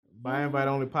By Invite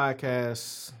Only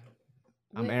Podcast.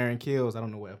 I'm Aaron Kills. I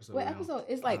don't know what episode. What episode?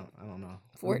 It's like I don't know.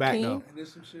 14. We back though.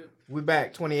 We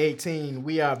back 2018.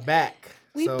 We are back.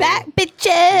 We So, back, we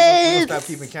bitches. don't stop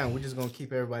keeping count. We're just gonna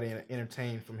keep everybody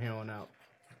entertained from here on out.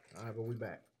 All right, but we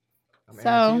back. I'm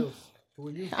Aaron Kills. Who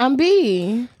are you? I'm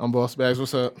B. I'm Boss Bags.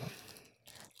 What's up?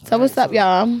 So what's up,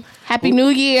 y'all? Happy New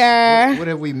Year. What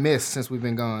have we missed since we've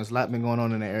been gone? There's a lot been going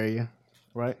on in the area,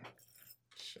 right?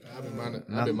 I've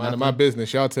been minding my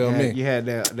business. Y'all tell me. You had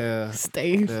the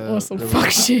Stay on some fuck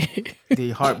shit.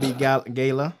 the Heartbeat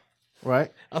Gala,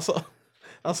 right? I saw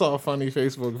a funny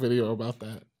Facebook video about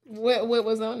that. What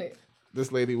was on it?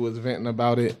 This lady was venting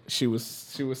about it. She was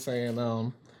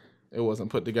saying it wasn't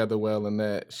put together well and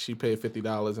that she paid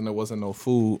 $50 and there wasn't no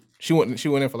food. She went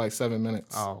in for like 7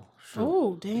 minutes. Oh, sure.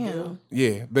 Oh, damn.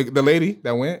 Yeah, the lady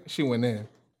that went, she went in.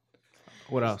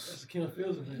 What else?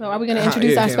 So are we going to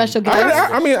introduce our special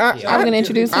guest? I mean, are we going to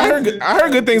introduce I her?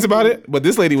 heard good things about it, but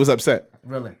this lady was upset.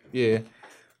 Really? Yeah.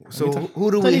 So who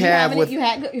do So we did have with? you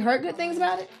heard good things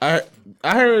about it? I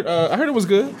heard it was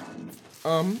good.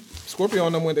 Scorpio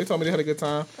and them went. They told me they had a good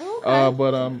time. Okay.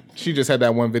 But she just had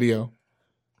that one video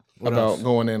What about else?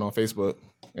 going in on Facebook,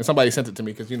 and somebody sent it to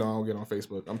me because I don't get on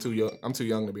Facebook. I'm too young. I'm too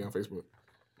young to be on Facebook.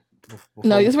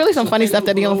 No, it's really some funny stuff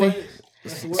that be on Facebook.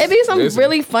 It be some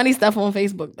really funny stuff on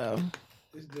Facebook though.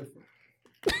 It's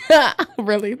different.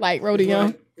 Really, like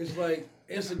rodeo. It's like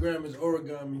Instagram is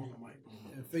origami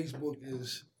and Facebook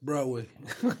is Broadway.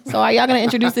 So are y'all gonna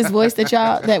introduce this voice that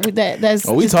y'all that's?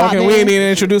 Oh, we just popped talking. We in? ain't even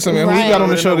introduce him, man. Who we got on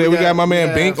the show? We There we got got- my man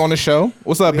we Bink have- on the show.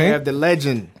 What's up, We Bink? have the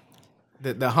legend,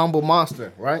 the humble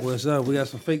monster, right? What's up? We got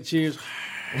some fake cheers.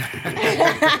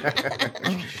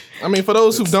 I mean, for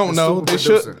those who don't know, super they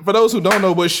should. producer. For those who don't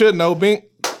know but should know, Bink.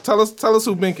 Tell us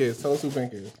who Bink is. Tell us who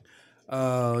Bink is.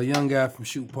 Young guy from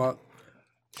Shoot Park,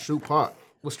 Shoot Park.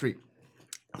 What street?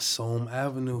 Somme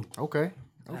Avenue. Okay.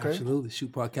 Absolutely.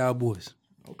 Shoot Park Cowboys.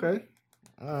 Okay.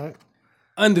 All right.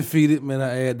 Undefeated, man,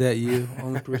 I add that year.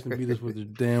 Only person beat us was the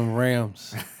damn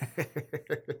Rams.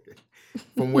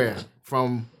 From where?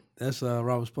 From That's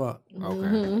Roberts Park.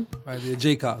 okay. Right there,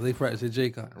 Jaycock. They practice at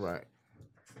Jaycock. Right.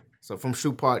 So from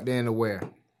Shoot Park then to where?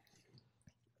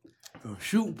 From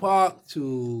Shoot Park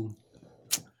to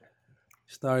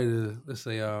let's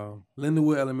say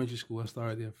Lindenwood Elementary School. I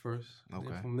started there first. Okay.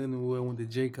 Then from Lindenwood, I went to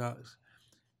Jaycox.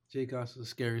 Jaycox is a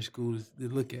scary school to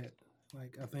look at.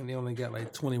 Like I think they only got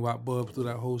like 20 watt bulbs through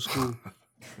that whole school.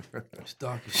 It's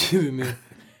dark as shit in there.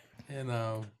 And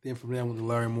then from there I went to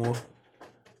Larry Moore. You know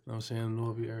what I'm saying? The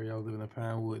Northview area. I was living in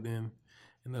Pinewood then.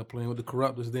 Ended up playing with the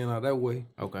Corruptors then out that way.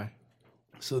 Okay.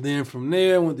 So then from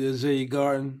there I went to Azalea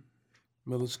Garden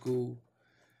Middle School.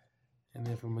 And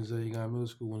then from Azalea Garden Middle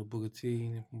School went to Booker T.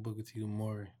 And then from Booker T to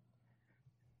Maury.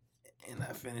 And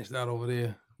I finished out over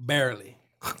there barely.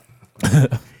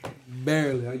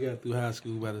 Barely. I got through high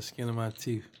school by the skin of my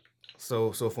teeth.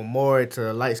 So from Maury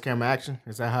to Lights Camera Action,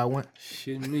 is that how it went?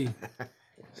 Shitting me.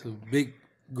 It's a big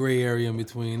gray area in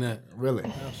between that. Really?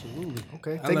 Absolutely.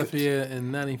 Okay. I left here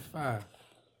in 95.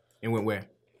 And went where?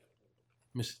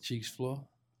 Mr. Cheeks floor.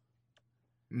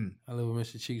 Mm. I lived with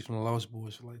Mr. Cheeks from the Lost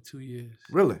Boys for like 2 years.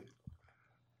 Really?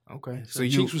 Okay. So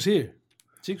Cheeks was here.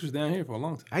 Cheeks was down here for a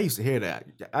long time. I used to hear that.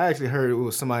 I actually heard it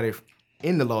was somebody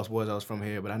in the Lost Boys that was from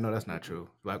here, but I know that's not true.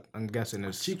 Like I'm guessing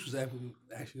it's Cheeks was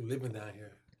actually living down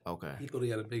here. okay. He thought he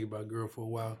had a big about girl for a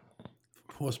while.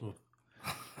 From Portsmouth.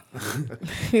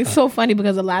 It's so funny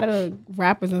because a lot of the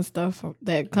rappers and stuff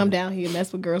that come down here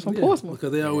mess with girls from Portsmouth.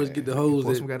 Because they always get the hoes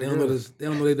Portsmouth that got they the don't, know girls. they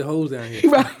don't know they the hoes down here.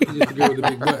 Right. It's just the girl with the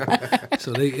big butt.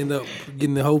 So they end up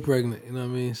getting the hoe pregnant, you know what I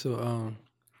mean? So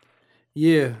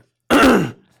yeah.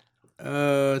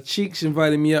 Cheeks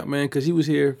invited me up, man, because he was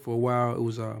here for a while. It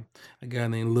was a guy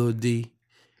named Lil D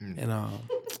and a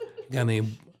guy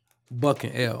named Buck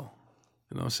and L. You know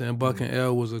what I'm saying? Buck and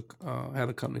L was had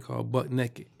a company called Buck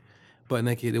Naked. Buck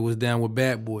Naked, it was down with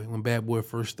Bad Boy when Bad Boy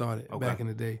first started back in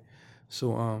the day.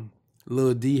 So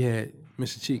Lil D had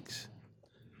Mr. Cheeks.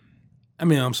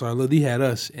 I'm sorry, Lil D had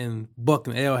us and Buck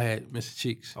and L had Mr.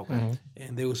 Cheeks. Okay.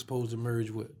 And they were supposed to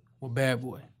merge with Bad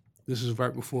Boy. This was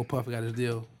right before Puff got his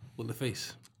deal with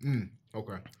LaFace.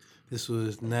 Okay. This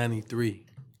was 93.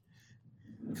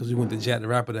 Because we went to Jack the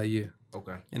Rapper that year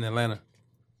Okay. in Atlanta,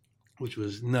 which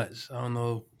was nuts. I don't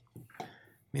know if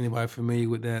anybody familiar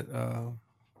with that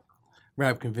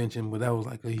rap convention, but that was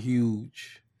like a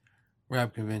huge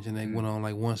rap convention that went on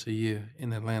like once a year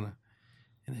in Atlanta.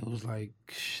 And it was like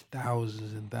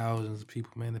thousands and thousands of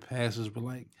people, man. The passes were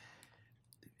like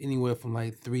anywhere from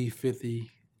like 350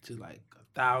 to like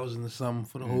 1,000 or something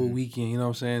for the whole weekend, you know what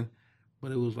I'm saying?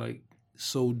 But it was like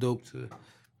so dope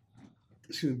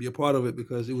to be a part of it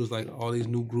because it was like all these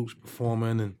new groups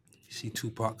performing and You see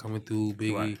Tupac coming through,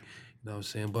 Biggie, Right. you know what I'm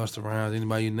saying, Busta Rhymes,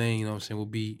 anybody you name, you know what I'm saying, will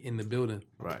be in the building.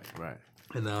 Right.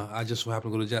 And I just so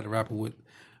happened to go to Jack the Rapper with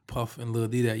Puff and Lil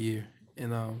D that year.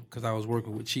 And because I was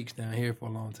working with Cheeks down here for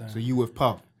a long time. So you with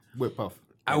Puff?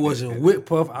 I wasn't with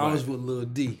Puff. I was with Lil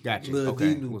D. Gotcha. Lil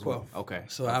Okay. D knew Was Puff. okay.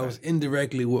 So I was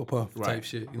indirectly with Puff Right. type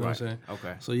shit. You know what I'm saying?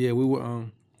 Okay. So yeah, we were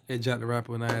at Jack the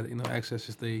Rapper, and I had access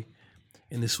to stay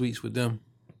in the suites with them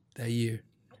that year,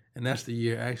 and that's the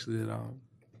year actually that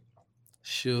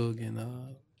Suge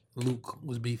and Luke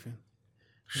was beefing.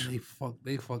 And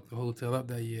they fucked the hotel up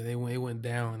that year. It went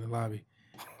down in the lobby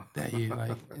that year,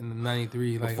 like in the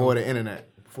 '93, like Before the internet,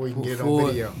 before you can get it on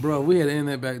video. Bro, we had the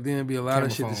internet back then. Be a lot Camera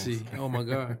of shit phones. to see. Oh my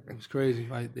god, it was crazy.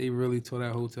 Like they really tore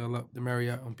that hotel up, the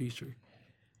Marriott on Peachtree.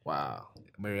 Wow.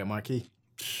 Marriott Marquis.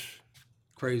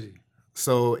 Crazy.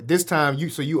 So this time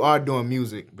you are doing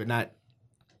music, but not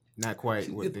quite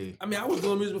with the. I mean, I was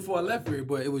doing music before I left here,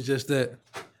 but it was just that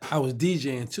I was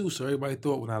DJing too. So everybody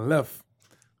thought when I left,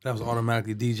 that I was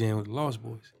automatically DJing with the Lost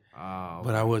Boys. Oh.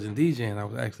 But I wasn't DJing. I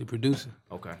was actually producing.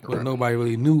 Okay. But nobody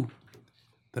really knew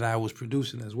that I was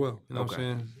producing as well. You know what Okay.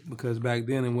 I'm saying? Because back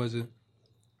then it wasn't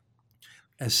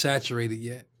as saturated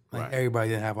yet. Like Right. everybody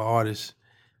didn't have an artist.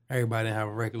 Everybody didn't have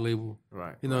a record label.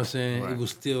 Right. You know what I'm saying? Right. It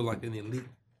was still like an elite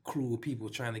crew of people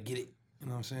trying to get it. You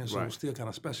know what I'm saying? So it Right. was still kind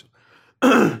of special.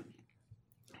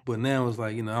 But now it's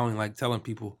like, I don't even like telling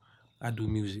people I do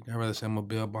music. I'd rather say I'm a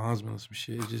bail bondsman or some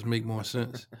shit. It just make more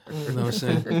sense. You know what I'm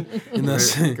saying? You know what I'm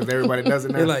saying? Because everybody does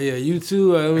it now. They're like, yeah, you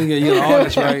too? You're an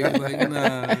artist, right? It's like,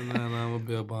 nah, I'm a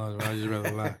bail bondsman. I just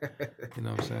rather lie. You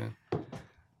know what I'm saying?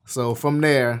 So from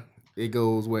there, it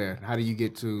goes where? How do you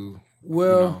get to?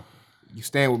 Well, You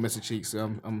stand with Mr. Cheeks. I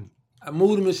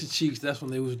moved to Mr. Cheeks. That's when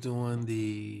they was doing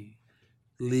the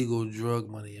Legal Drug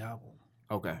Money album.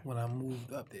 Okay. When I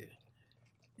moved up there.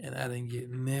 And I didn't get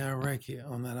near a record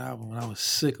on that album. And I was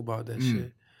sick about that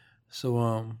shit. So,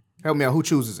 Help me out. Who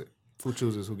chooses it? Who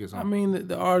chooses who gets on? I mean,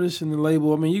 the artist and the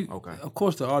label. I mean, Okay. Of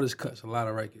course, the artist cuts a lot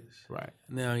of records. Right.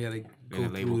 Now you gotta go the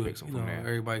label through picks them you from know, there.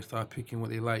 everybody start picking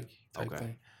what they like type Okay.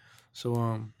 thing.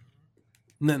 So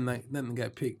nothing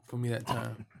got picked for me that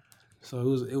time. So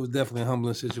it was definitely a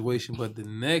humbling situation. But the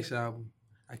next album,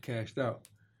 I cashed out.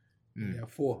 I got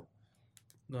 4.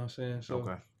 You know what I'm saying? So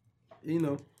Okay.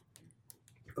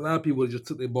 A lot of people just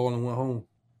took their ball and went home.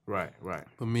 Right.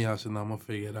 But me, I said, no, I'm gonna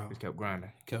figure it out. Just kept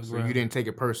grinding. Kept So grinding. you didn't take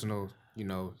it personal.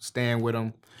 Stand with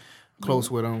them,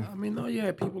 close with them. I mean, no, you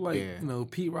had people like,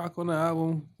 Pete Rock on the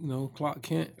album, Clark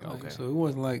Kent. Like, Okay. So it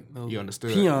wasn't like no You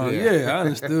understood. peons. Yeah. Yeah, I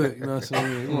understood. You know what I'm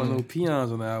saying? There wasn't no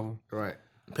peons on the album. Right.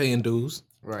 Paying dues.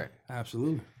 Right.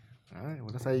 Absolutely. All right.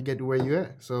 Well, that's how you get to where you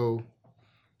at. So,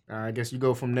 I guess you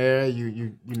go from there.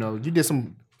 You did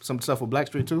some stuff with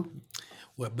Blackstreet too.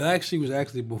 Well, Blackstreet was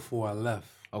actually before I left.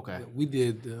 Okay. We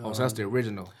did. So that's the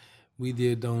original. We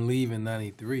did Don't Leave in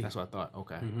 '93. That's what I thought.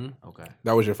 Okay. Okay.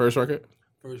 That was your first record?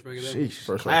 First record ever. Sheesh.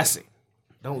 First Classic.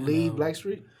 Don't leave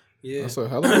Blackstreet. Yeah, That's a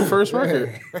hell of a first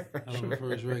record. that was my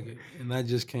first record, and I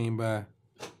just came by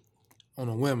on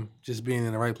a whim, just being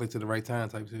in the right place at the right time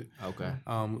type shit. Okay.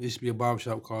 It used to be a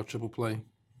barbershop called Triple Play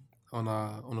on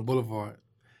the Boulevard.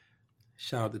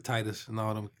 Shout out to Titus and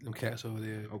all them cats over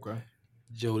there. Okay.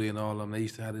 Jody and all of them. They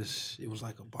used to have this. It was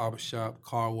like a barbershop,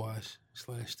 car wash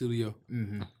 / studio.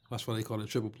 Mm-hmm. That's why they call it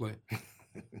Triple Play.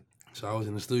 So I was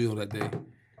in the studio that day,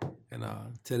 and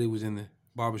Teddy was in the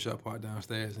barbershop part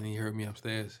downstairs, and he heard me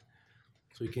upstairs.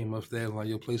 So he came upstairs and like,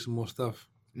 yo, play some more stuff.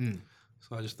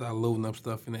 So I just started loading up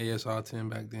stuff in the ASR 10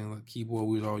 back then, like keyboard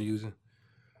we was all using.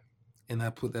 And I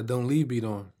put that Don't Leave beat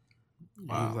on.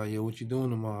 Wow. He was like, yo, what you doing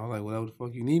tomorrow? I was like, whatever the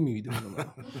fuck you need me to be doing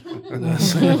tomorrow. You know what I'm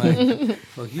saying? Like,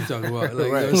 fuck you talking about? Like, you know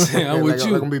what I'm saying? I'm with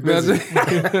you. I'm gonna be busy. You know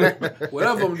what I'm saying?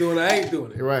 Whatever I'm doing, I ain't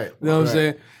doing it. Right. You know what I'm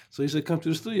saying? So he said, come to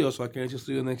the studio. So I came to the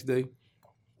studio the next day.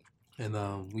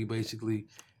 And we basically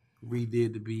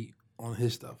redid the beat on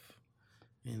his stuff.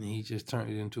 And he just turned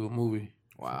it into a movie.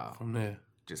 Wow. From there.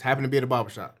 Just happened to be at the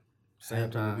barbershop. Same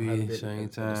Happened to time. be, happened to same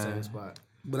at the time. Same spot.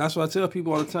 But that's what I tell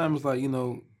people all the time. It's like,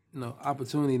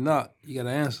 opportunity knock, you got to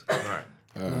answer. Right.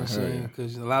 You know what I'm saying?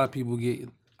 Because a lot of people get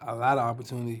a lot of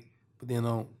opportunity, but then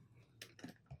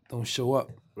don't show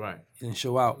up. Right. And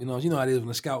show out. You know how it is when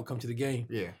a scout come to the game.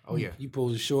 Yeah. Oh yeah. You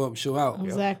supposed to show up, show out.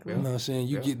 Exactly. You know what I'm saying?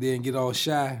 You get there and get all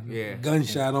shy. Yeah. Gun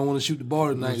shy. I don't want to shoot the ball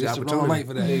tonight. Lose the It's the wrong opportunity. night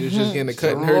for that. He was just getting the It's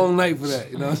cut the and heard. wrong night for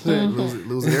that. You know what I'm saying?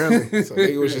 Lose it early. So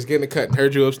he was just getting the cut and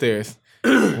heard you upstairs.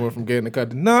 Went from getting the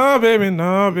cut to no, baby,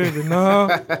 no, baby, no,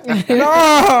 no.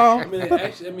 I mean, it was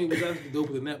actually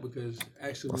doper than that because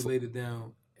actually we laid it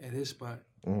down at his spot,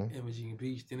 Imogene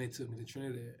Beach. Then they took me to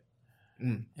Trinidad,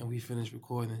 and we finished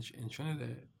recording in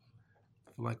Trinidad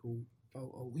for like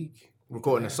a week.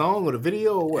 Recording a song or the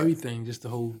video or what? Everything, just the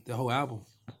whole album.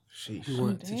 Sheesh. We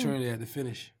went to Trinidad to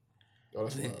finish, Oh,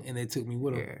 that's and they took me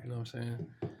with them. Yeah. You know what I'm saying?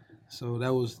 So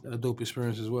that was a dope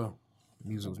experience as well.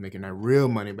 Music was making that real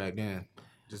money back then.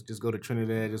 Just go to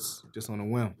Trinidad just on a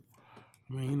whim.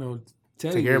 I mean, you know,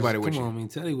 Teddy. Take everybody with come you. on, I mean,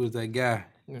 Teddy was that guy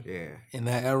Yeah. in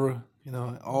that era. You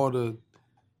know, all the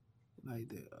like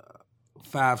the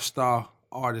 5-star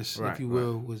artists, Right, if you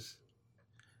will, was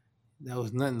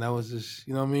nothing. That was just,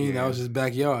 you know what I mean? Yeah. That was his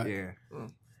backyard. Yeah.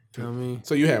 You know what I mean?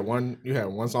 So you had one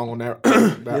song on that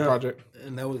that Yeah. project.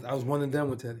 And I was one and done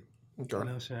with Teddy. Okay. You know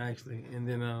what I'm saying, actually. And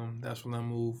then that's when I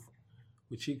moved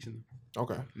with Cheeks in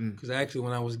Okay. Because actually,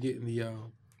 when I was getting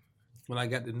when I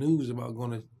got the news about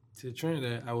going to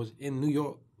Trinidad, I was in New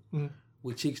York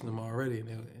with Cheeks and them already, and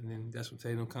then that's when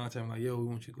Teddy them contacted me like, "Yo, we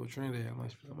want you to go to Trinidad." I'm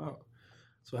like, "I'm out."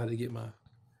 So I had to get my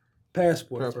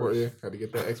passport Passport, first. yeah. Had to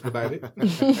get that expedited. Had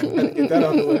to get that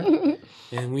out the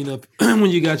way. And we know when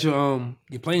you got your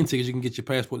plane tickets, you can get your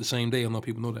passport the same day. I don't know if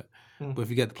people know that. But if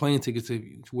you got the plane tickets to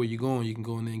where you're going, you can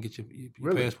go in there and get your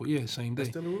Really? passport. Yeah, same day.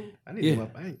 Still a rule? I need Yeah. to I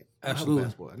don't have a Absolutely.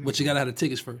 passport. I need But you got to have the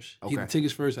tickets first. Okay. Get the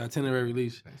tickets first, itinerary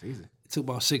release. That's easy. It took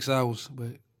about 6 hours,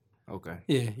 but Okay.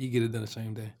 yeah, you get it done the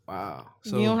same day. Wow.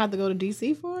 So you don't have to go to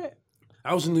DC for it.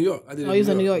 I was in New York. I did. Oh, you was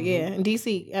in New York, yeah. In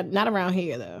DC, not around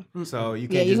here though. So you Yeah,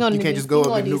 can't you just gonna you can't be- just go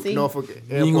you up to going to DC? Norfolk You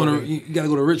Airport. ain't gonna. You got to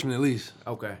go to Richmond at least.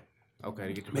 Okay. Okay.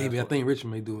 To get your Maybe I passport. think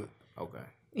Richmond may do it. Okay.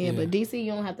 Yeah, but DC,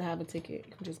 you don't have to have a ticket.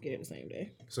 You can just get it the same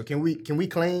day. So can we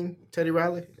claim Teddy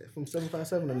Riley from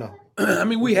 757 or no? I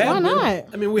mean, we have. Why been.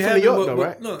 not? I mean, we From have. New York, been, though, but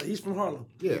right? No, he's from Harlem.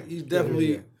 Yeah. He's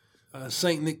definitely Yeah,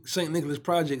 Saint Nicholas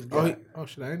Project guy. Oh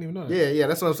shit! I didn't even know that. Yeah,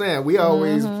 that's what I'm saying. We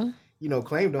always,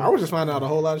 claimed him. I was just finding out a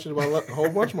whole lot of shit about a whole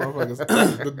bunch of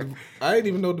motherfuckers. I didn't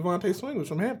even know Devontae Swing was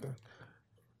from Hampton.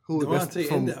 Who that's Devontae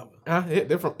from and Dalvin. Yeah,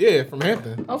 they're from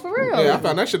Hampton. Oh, for real? Yeah, I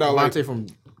found that shit out like Devontae from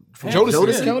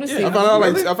Jodeci. Jodeci. Yeah, I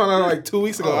found out like 2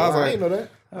 weeks ago. I was I like, didn't know that.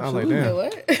 I was like, Wait, damn.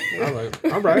 what? I was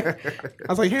like, all right.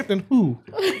 I was like, Hampton, who?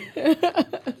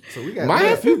 So we got My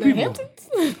that. a few The people. Hamptons?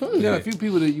 You got a few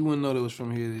people that you wouldn't know that was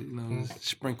from here that just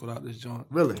sprinkled out this joint.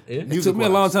 Really. It took me a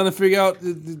long time to figure out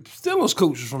the Steelers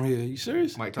coach was from here. You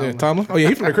serious? Mike Yeah, Tomlin. Tomlin. Oh yeah,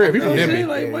 he from the crib. He from Yeah, Denby.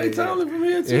 like Mike Tomlin from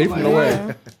here too. Yeah, he from the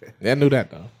way. Yeah, I knew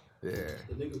that though. Yeah.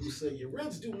 The nigga who say your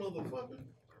rents due, motherfucker.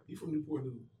 He from Newport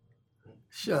News.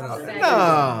 Shut up.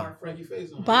 Nah. Frankie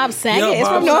Faison. Bob Saget Yeah, is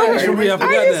Bob from Saget's North. from here. I Are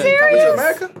forgot you that. serious?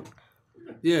 America.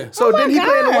 Yeah. So did he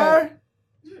play in the God. Wire?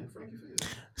 Yeah, Frankie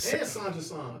Faison. And Sandra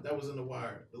Son, that was in The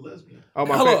Wire, the lesbian. Oh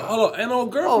my Hold on, favorite. hold on. And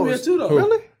old girl from here too though.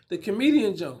 Really? The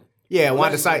comedian junk. Yeah,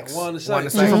 Wanda Sykes. Wanda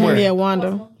Sykes. She from where? Yeah,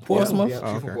 Wanda. Portsmouth. Yeah,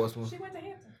 Oh, she's from okay. Portsmouth.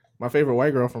 My favorite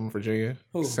white girl from Virginia,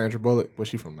 Who? Sandra Bullock, but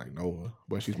she from like Nova,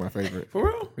 but she's my favorite. For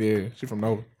real? Yeah, she from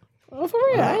Nova. Oh, for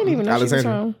real? I didn't even know she was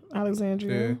Alexandria. from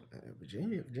Alexandria. Yeah.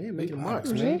 Virginia making marks,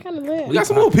 Virginia man. kind of lit. We got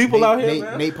some more people out here, Nate,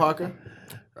 man. Nate Parker.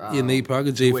 Yeah, Nate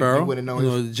Parker, Jay you wouldn't- Farrell. you wouldn't know You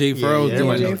know, his- Jay yeah, Farrell's yeah,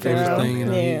 doing everybody his knows Jay thing. You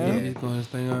know, Yeah. he's doing his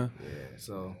thing on. Yeah,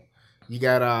 so you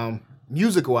got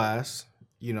music wise,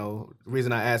 the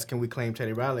reason I asked can we claim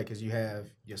Teddy Riley because you have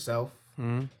yourself,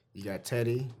 you got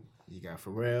Teddy, you got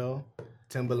Pharrell,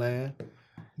 Timberland,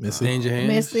 Danger Hands.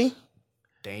 Missy.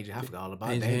 Danger. I forgot all about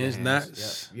Danger Danger Hands, Hands.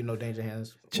 Knots. Yep. You know Danger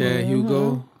Hands. Chad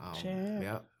Hugo. Chad.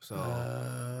 Yep. So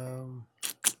Um,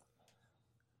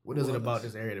 what is it about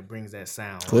this area that brings that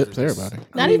sound? Clips, Is it just- everybody.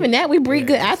 Not even that. We breed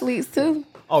good athletes too.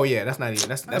 Oh yeah, that's not even.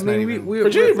 That's I not mean, even.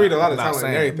 Virginia breed a lot of About talent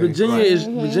and saying.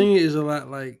 everything. Virginia is a lot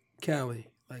like Cali.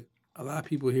 Like a lot of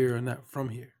people here are not from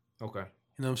here. Okay.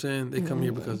 You know what I'm saying? They come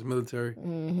here because of the military.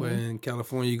 Where in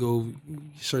California, you go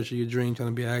searching your dream, trying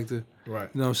to be an actor. Right.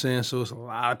 You know what I'm saying? So it's a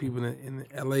lot of people in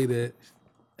LA that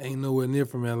ain't nowhere near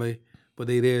from LA, but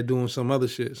they there doing some other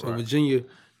shit. So Virginia,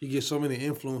 you get so many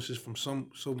influences from so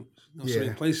many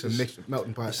places. It's a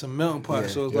melting pot. It's a melting pot. Yeah,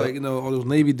 So it's yep. like, all those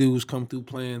Navy dudes come through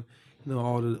playing,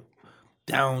 all the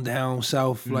down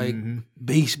south, like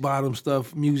bass bottom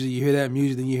stuff, music. You hear that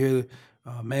music, then you hear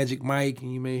Magic Mike,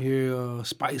 and you may hear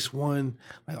Spice One,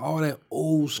 like all that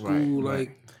old school, Right,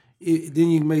 like. Then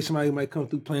you may somebody might come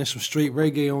through playing some straight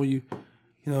reggae on you.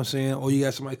 You know what I'm saying? Or you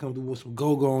got somebody come through with some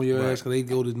go-go on your ass because they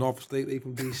go to Norfolk State, they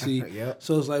from DC. Yep.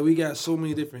 So it's like we got so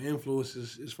many different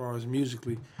influences as far as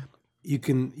musically. You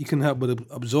can help but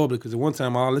absorb it because at one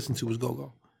time all I listened to was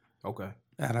go-go. Okay.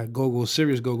 I had a go-go,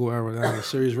 serious go-go era. I had a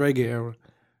serious reggae era. You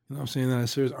know what I'm saying? I had a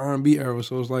serious R&B era.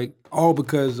 So it's like all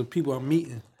because of people I'm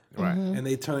meeting. Right. And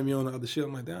they turn me on to other shit.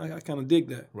 I'm like, damn, I kind of dig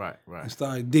that. Right. And Right.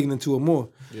 started digging into it more.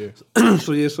 Yeah.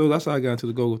 So that's how I got into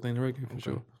the go-go thing, the reggae for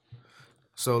sure.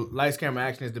 So Lights Camera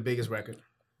Action is the biggest record,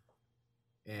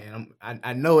 and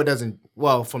I know it doesn't.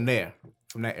 Well, from that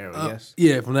era, yes.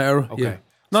 Yeah, from that era. Okay. Yeah.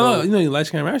 No, you know, Lights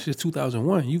Camera Action is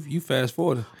 2001. You fast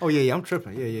forward. Oh yeah, I'm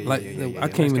tripping. Yeah. Like, yeah. I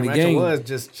came in the Lights Camera Action game. was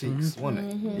just Cheeks,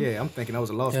 wasn't it? Yeah, I'm thinking I was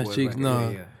a Lost Yeah, Boys. Cheeks. Right? No,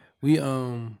 Yeah. we it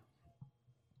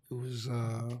was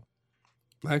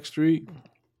Blackstreet.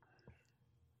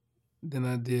 Then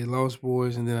I did Lost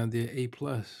Boys, and then I did A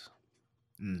Plus.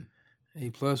 A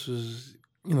Plus was,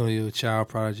 you know, your Child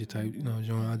Prodigy type, you know,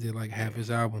 joint. I did like half his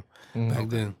album back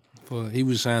then. He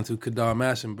was signed to Kadar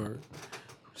Massenberg,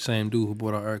 same dude who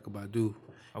brought out Erykah Badu,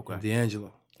 Okay. and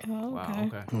D'Angelo. Oh, Wow. okay. Okay. You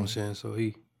know what I'm saying? So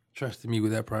he trusted me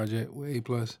with that project with A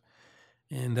Plus,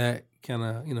 and that kind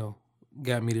of, you know,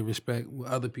 got me to respect with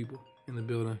other people in the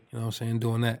building. You know what I'm saying?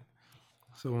 Doing that.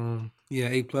 So yeah,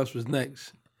 A Plus was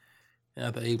next. And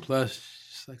after A Plus,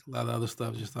 just like a lot of other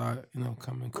stuff just started, you know,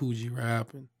 coming. Coogee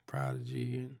Rap and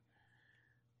Prodigy and,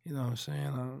 you know what I'm saying?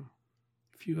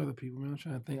 A few other people, man. I'm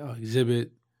trying to think. Oh,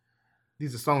 Exhibit.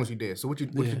 These are songs you did. So what you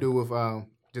do with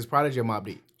just Prodigy or Mobb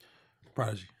Deep?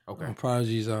 Prodigy. Okay.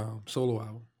 Prodigy's solo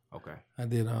album. Okay. I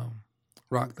did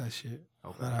Rock That Shit,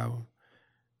 Okay. that album.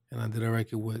 And I did a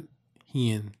record with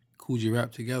he and Coogee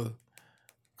Rap together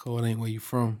called Ain't Where You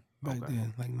From back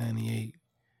then, like 98,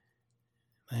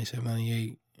 97,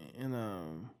 98. And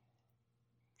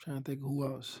trying to think of who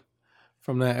else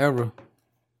from that era.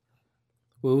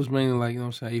 Well, it was mainly like, you know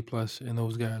what I'm saying, A Plus and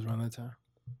those guys around that time.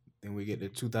 Then we get to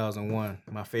 2001,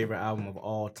 my favorite album of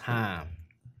all time.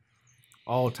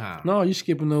 All time. No, you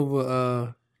skipping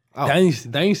over Dynasty.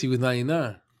 Dynasty was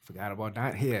 99. Forgot about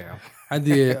that. Yeah. I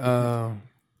did,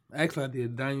 actually I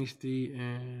did Dynasty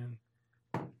and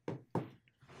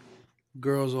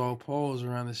Girls All Pause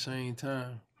around the same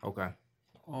time. Okay.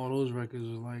 All those records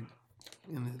was like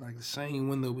in the same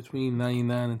window between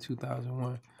 99 and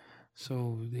 2001.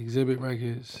 So the Exhibit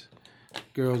records,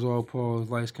 Girls All Pause,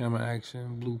 Lights Camera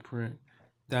Action, Blueprint,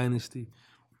 Dynasty,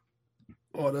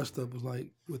 all that stuff was like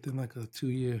within like a 2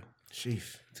 year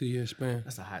span.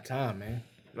 That's a hot time, man.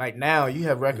 Like now you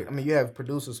have you have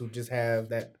producers who just have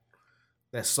that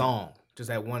song, just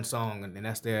that one song, and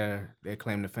that's their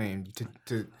claim to fame.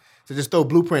 To just throw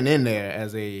Blueprint in there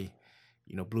as a,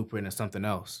 you know, Blueprint or something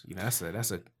else. You know,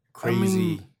 that's a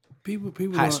crazy people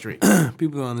hot streak.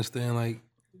 People don't understand, like,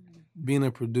 being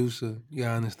a producer, you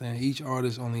gotta understand each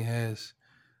artist only has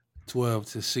 12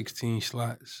 to 16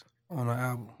 slots on an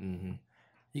album. Mm-hmm.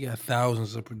 You got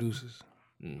thousands of producers.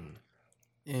 Mm-hmm.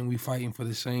 And we fighting for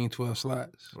the same 12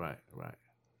 slots. Right.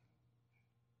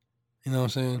 You know what I'm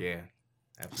saying? Yeah.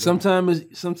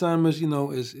 Absolutely. Sometimes you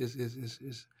know,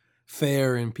 it's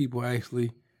fair and people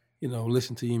actually, you know,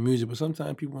 listen to your music, but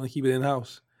sometimes people want to keep it in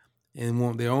house and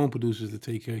want their own producers to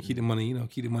take care, keep the money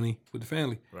with the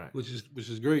family, right? Which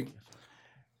is great.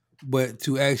 But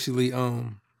to actually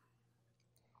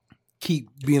keep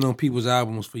being on people's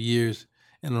albums for years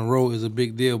in a row is a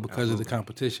big deal because of the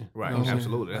competition. Right, you know what I'm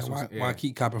absolutely. saying? That's why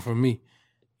keep copying from me?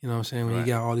 You know what I'm saying? When Right.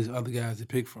 you got all these other guys to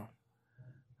pick from.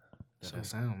 That's that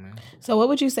sound, man. So what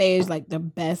would you say is like the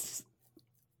best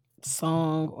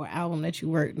song or album that you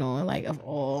worked on, like of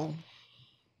all?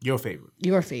 Your favorite.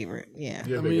 Your favorite, yeah.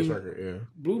 Your biggest record, yeah.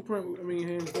 Blueprint, I mean,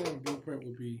 hands down,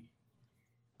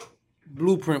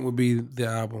 Blueprint would be the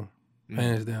album,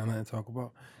 hands down, nothing to talk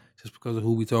about, just because of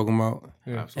who we talking about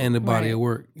and the body Right. of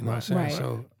work, you know what I'm saying? Right.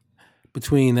 So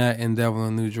between that and Devil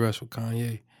in a New Dress with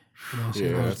Kanye, you know what I'm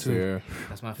saying? Those two.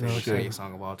 That's my favorite Kanye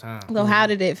song of all time. So how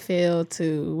did it feel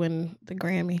to win the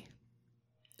Grammy?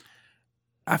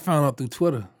 I found out through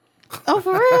Twitter. Oh,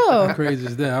 for real? How crazy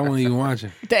is that? I wasn't even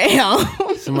watching. Damn.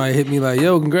 Somebody hit me like,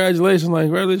 yo, congratulations. I'm like,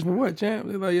 congratulations for what, champ?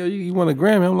 They're like, yo, you won a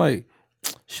Grammy. I'm like,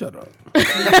 shut up.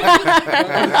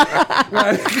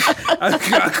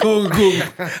 I go Google.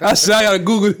 I said, I gotta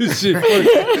Google this shit.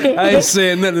 I ain't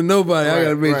saying nothing to nobody. I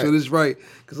gotta make sure this right.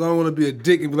 Because I don't want to be a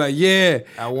dick and be like, yeah,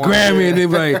 Grammy. And then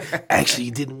be like, actually,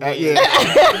 you didn't win. Yeah.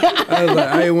 I was like,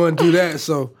 I didn't want to do that.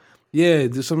 So, yeah,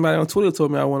 just somebody on Twitter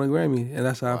told me I won a Grammy. And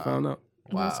that's how I found out.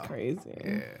 Wow. That's crazy.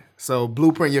 Yeah. So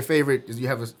Blueprint, your favorite? Do you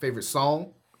have a favorite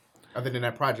song other than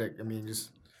that project? I mean, just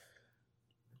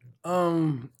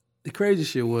the crazy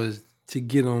shit was to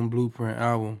get on Blueprint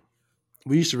album.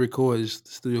 We used to record this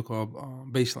studio called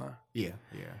Baseline. yeah.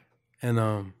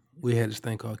 And we had this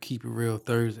thing called Keep It Real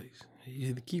Thursdays. You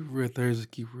had to Keep It Real Thursdays,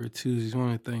 Keep It Real Tuesdays,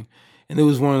 one of the thing. And it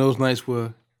was one of those nights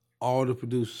where all the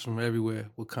producers from everywhere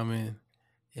would come in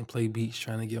and play beats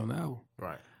trying to get on the album.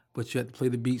 Right. But you had to play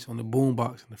the beats on the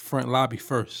boombox in the front lobby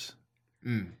first.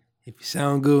 Mm. If you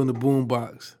sound good on the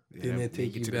boombox, Yeah, then they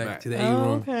take you to the back back. to the Oh,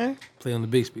 A-room, okay. play on the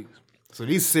big speakers. So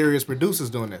these serious producers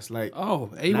doing this, like Oh,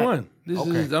 A1. This okay.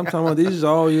 is I'm talking about this is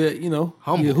all your, you know,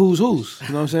 Humble. your who's. You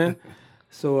know what I'm saying?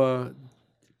 So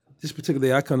this particular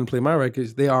day I come to play my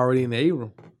records, they already in the A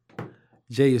room.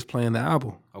 Jay is playing the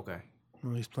album. okay. You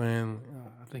know, he's playing.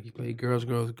 I think he played Girls,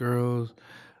 Girls, Girls,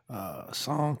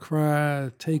 Song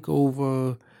Cry,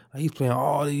 Takeover. Like, he's playing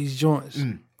all these joints.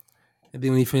 And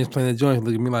then when he finished playing the joints, he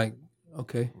looked at me like,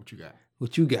 "Okay, What you got?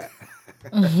 what you got?"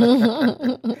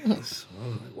 So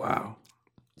I'm like, wow.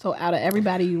 So out of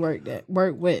everybody you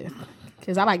work with,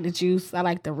 because I like the juice, I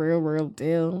like the real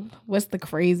deal. What's the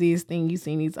craziest thing you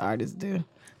seen these artists do?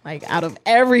 Like out of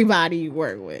everybody you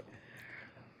work with,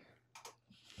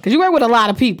 because you work with a lot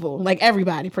of people, like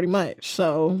everybody pretty much.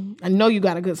 So I know you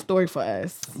got a good story for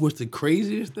us. What's the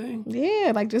craziest thing?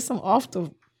 Yeah, like just some off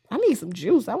the. I need some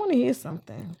juice. I want to hear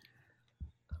something.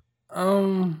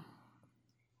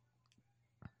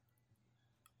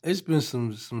 It's been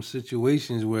some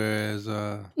situations whereas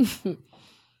I've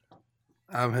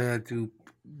had to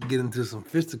get into some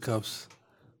fisticuffs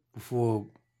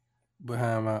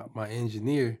behind my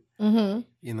engineer. Mm-hmm.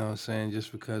 You know what I'm saying?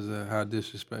 Just because of how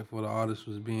disrespectful the artist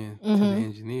was being to the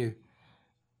engineer.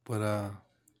 But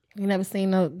You never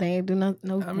seen they ain't do no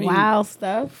I mean, wild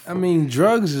stuff. I mean,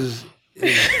 drugs is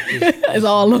It's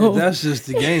all over. That's just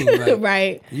the game. Like,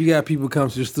 Right. You got people come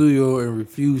to the studio and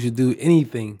refuse to do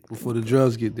anything before the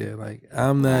drugs get there. Like,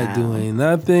 I'm not doing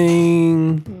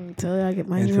nothing Until I get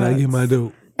my until drugs. I get my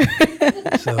dope.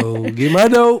 So get my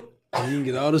dope, and you can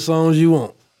get all the songs you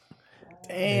want.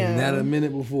 And not a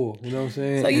minute before. You know what I'm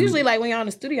saying? So usually, like when you're in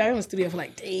the studio, you're in the studio for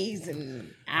like days and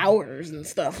hours and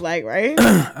stuff, like, right?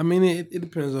 I mean, it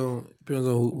depends on who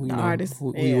you know, artist,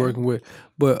 who you're working with.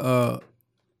 But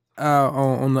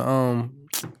on the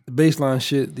baseline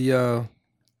shit,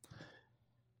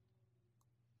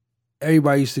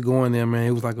 everybody used to go in there, man.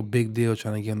 It was like a big deal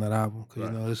trying to get on that album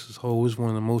because you know this was one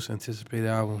of the most anticipated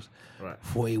albums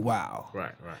for a while.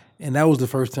 Right. And that was the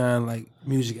first time like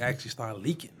music actually started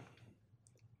leaking.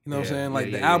 You know what I'm saying?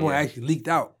 Like the album actually leaked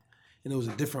out, and it was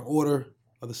a different order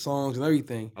of the songs and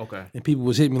everything. Okay. And people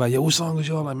was hitting me like, "Yo, what song is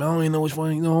y'all?" Like, man, I don't even know which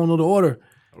one. You know, I don't know the order.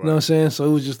 You know what I'm saying? So it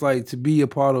was just like to be a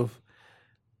part of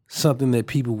something that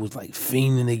people was like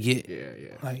fiending to get.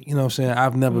 Yeah. Like, you know what I'm saying?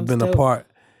 I've never been a part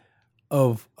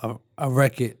of a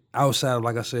record outside of,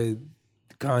 like I said,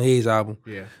 Kanye's album.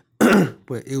 Yeah.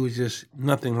 But it was just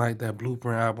nothing like that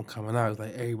Blueprint album coming out. It was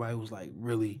like everybody was like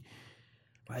really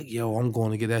like, yo, I'm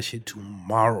going to get that shit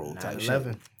tomorrow type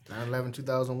shit.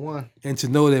 9/11/2001. And to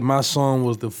know that my song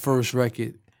was the first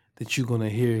record that you're going to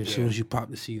hear as soon as you pop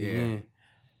the CD in.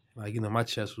 Like, you know, my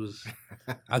chest was,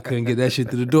 I couldn't get that shit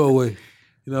through the doorway.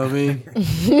 You know what I mean?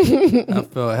 I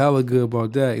felt hella good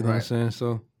about that. You know what I'm saying?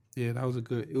 So, yeah, that was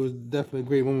it was definitely a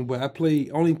great moment. But I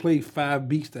only played 5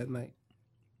 beats that night.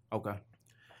 Okay.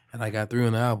 And I got 3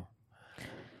 on the album.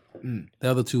 The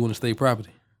other 2 on the state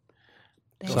property.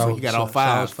 So you got all 5. So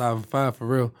I was 5 and 5 for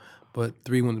real, but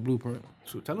 3 went to Blueprint.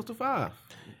 So tell us the 5.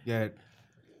 Yeah.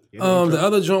 The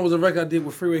other joint was a record I did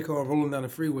with Freeway called Rolling Down the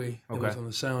Freeway. It was on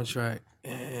the soundtrack.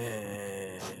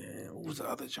 And what was the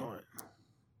other joint?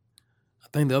 I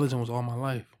think the other joint was All My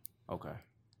Life. Okay.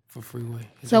 For Freeway.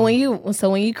 So when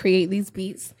you create these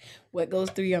beats, what goes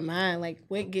through your mind? Like,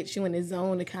 what gets you in the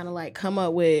zone to kind of like come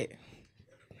up with,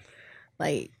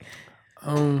 like,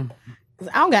 'cause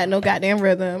I don't got no goddamn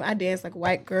rhythm. I dance like a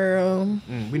white girl,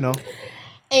 We know.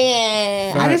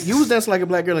 and You was dancing like a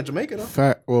black girl in Jamaica,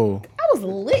 though. Whoa. I was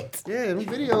lit. Yeah, them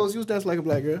videos, you was dancing like a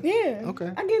black girl. Yeah.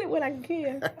 Okay. I get it when I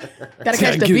can. Gotta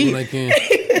catch I the get it beat. when I can.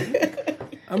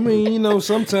 I mean, you know,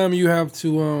 sometimes you have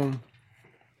to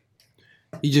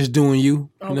you just doing you.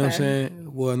 You know what I'm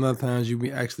saying? Well, another times you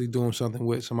be actually doing something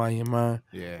with somebody in mind.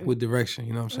 Yeah. With direction,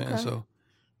 you know what I'm saying? So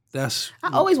that's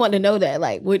I always wanted to know that.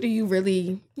 Like, what do you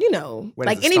really, Where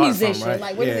like does it any start from, musician, right?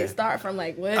 like, where does Yeah. it start from?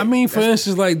 Like, what? I mean, for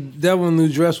instance, like Devil in a New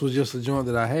Dress was just a joint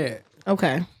that I had.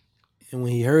 Okay. And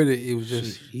when he heard it, it was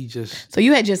just he just So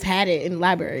you had just had it in the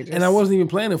library. and I wasn't even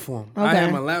playing it for him. I Okay.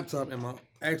 had my laptop in my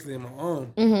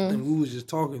arm, and we was just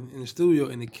talking in the studio,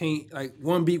 and it came like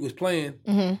one beat was playing,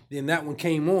 then that one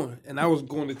came on, and I was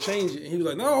going to change it, and he was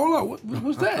like, "No, hold on,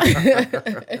 what's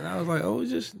that?" And I was like, "Oh,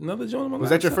 it's just another joint on my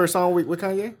Was that your first song with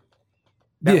Kanye?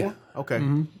 That Yeah. one? Okay.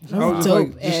 So I was just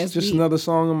Dope like, ass just beat. another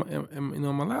song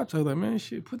on my laptop. I was like, man,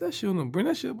 shit, put that shit on bring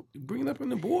it up on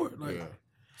the board, like."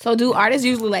 So do artists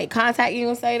usually like contact you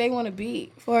and say they want a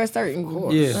beat for a certain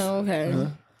group? Yeah. Oh, okay.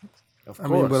 Of course.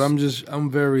 I mean, but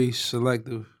I'm very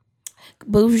selective.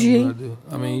 Bougie. What I do.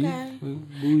 I mean, Okay.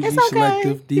 bougie, It's okay.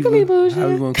 selective, You diva, can be bougie.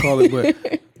 however you want to call it.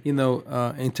 But, you know,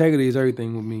 integrity is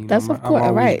everything with me. That's of course, I've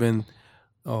always right. been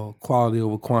quality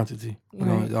over quantity. You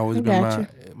know, Right. it's always I been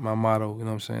got my motto, you know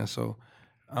what I'm saying? So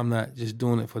I'm not just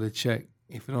doing it for the check.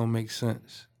 If it don't make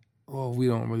sense or we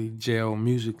don't really gel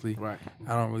musically, Right.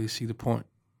 I don't really see the point.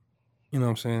 You know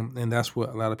what I'm saying? And that's what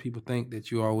a lot of people think,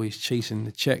 that you're always chasing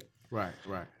the check. Right.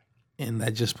 and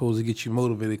that just supposed to get you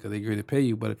motivated because they agree to pay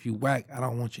you. But if you whack, I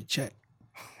don't want your check.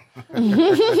 Yeah,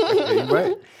 you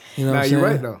right. You know what Nah, I'm you're saying?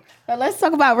 right though. But let's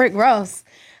talk about Rick Ross.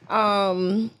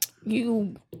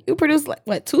 You produced like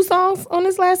what 2 songs on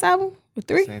this last album? Or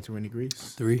 3? Santorini,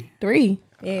 Greece. 3. 3.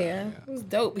 Yeah, it was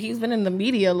dope. He's been in the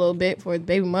media a little bit for his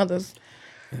baby mothers.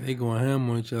 And they going ham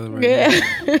on each other right Yeah.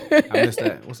 I missed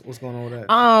that. What's going on with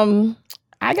that?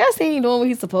 I guess he ain't doing what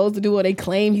he's supposed to do, or they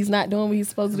claim he's not doing what he's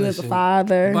supposed to do as a Listen,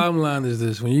 father. Bottom line is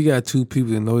this: when you got 2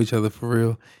 people that know each other for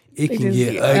real, it can just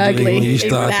get get ugly ugly. when you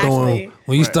start Exactly.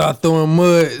 throwing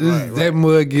mud. That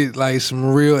mud get like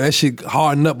some real that shit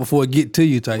harden up before it get to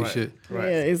you type shit. Yeah,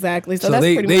 exactly. So, So that's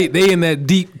pretty much. they in that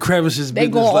deep crevices. They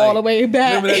business, going like, all the way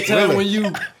back. Remember that time when you?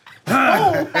 He's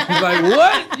like,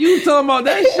 what? You talking about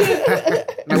that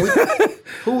shit? Now,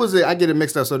 who was it? I get it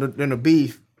mixed up. So then the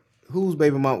beef, whose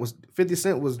baby mom was 50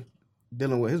 Cent was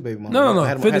dealing with his baby mom. No.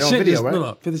 Had 50 on Cent video, just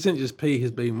right? 50 Cent just paid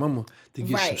his baby mama to get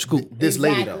some Right. scoop. This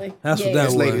lady though. Exactly. That's what Yeah, that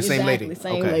This lady, was. same lady.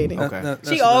 Exactly, same Okay. lady. Okay. That's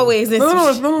She what that always was. is.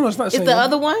 No, it's not. It's same the one.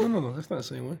 other one? No, that's not the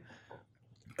same one.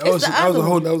 It's the other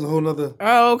one. That was a whole nother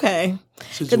Oh, okay.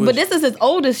 situation. But this is his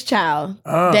oldest child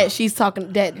that she's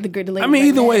talking. That the lady. I mean,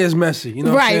 either like way, that. it's messy. You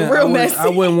know, Right, what I'm saying? real I messy. I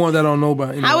wouldn't want that on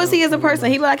nobody. You know, How is he as a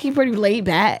person? He look like he pretty laid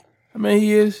back. I mean,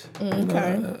 he is.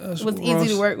 Okay. Was easy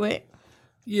to work with.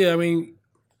 Yeah, I mean,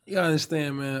 you gotta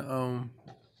understand, man.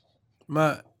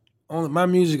 My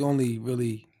music only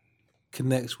really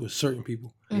connects with certain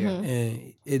people,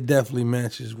 and it definitely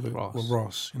matches with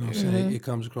Ross. You know what I'm saying? It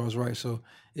comes across right. So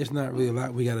it's not really a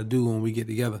lot we got to do when we get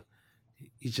together.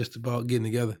 It's just about getting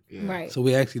together. Right. So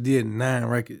we actually did 9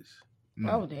 records.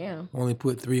 Oh damn. Only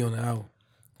put 3 on the album.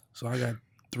 So I got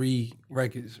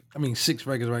 6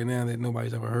 records right now that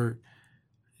nobody's ever heard.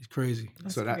 It's crazy.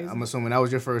 So that, I'm assuming that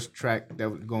was your first track.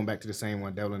 That was going back to the same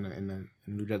one, Devil in the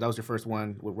New Jack. That was your first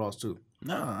one with Ross too.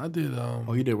 Nah, I did.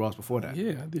 Oh, you did Ross before that.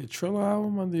 Yeah, I did Triller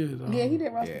album. I did. Yeah, he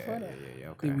did Ross before that. Yeah. I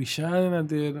Okay. think We Shining. I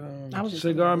did I was just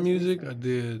Cigar thinking this Music. I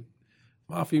did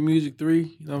Mafia Music 3. You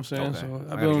know what I'm saying? Okay. So I I've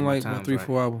gotta been get on my like times 3, right.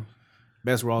 4 albums.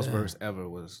 Best Ross verse ever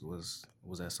was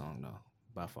that song though,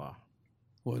 by far.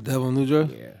 What, Devil in New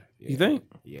Jersey? Yeah. You think?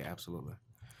 Yeah, absolutely.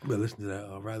 But listen to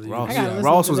that. Rather Ross, I gotta listen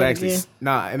Ross to was that actually again.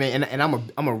 I mean, and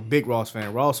I'm a big Ross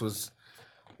fan. Ross was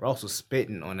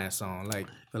spitting on that song. Like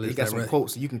Well, he it's got that some right.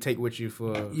 quotes you can take with you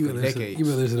for You better listen, decades. you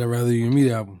better listen to that Rather You and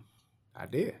Me album. I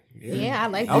did. Yeah, I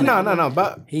like that. Oh no.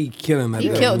 But He killing that. He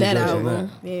Devil in killed New that Jersey album.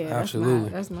 now. Yeah, Absolutely.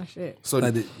 That's my shit. so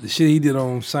Like the shit he did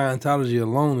on Scientology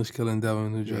alone is killing Devil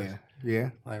in New Jersey. yeah.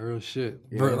 Like real shit.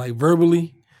 Yeah. Like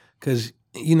verbally, because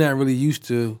you're not really used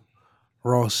to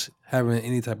Ross having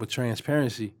any type of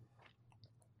transparency.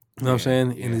 You know what I'm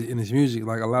saying? In his music.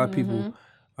 Like a lot of people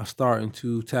are starting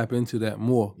to tap into that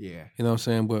more. Yeah. You know what I'm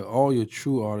saying? But all your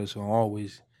true artists are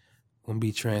always going to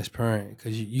be transparent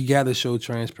because you got to show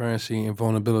transparency and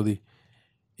vulnerability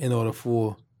in order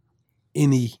for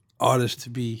any artist to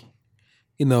be,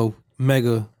 mega.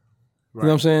 You know what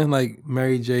I'm saying? Like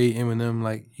Mary J, Eminem,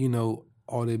 like,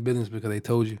 all their business because they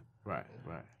told you. Right.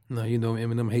 No,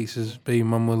 Eminem hates his baby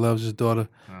mama, loves his daughter.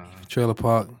 Trailer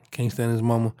Park, can't stand his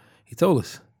mama. He told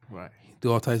us. Right.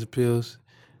 Do all types of pills.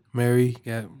 Mary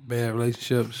got bad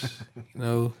relationships.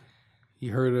 He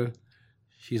hurt her.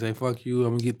 She's like, fuck you,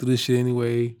 I'm gonna get through this shit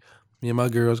anyway. Me and my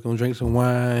girls gonna drink some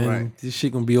wine. Right. This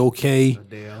shit gonna be okay.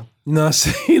 Adele. You know what I'm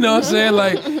saying? You know what I'm saying?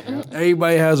 Like,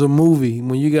 everybody has a movie.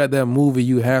 When you got that movie,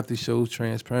 you have to show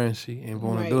transparency and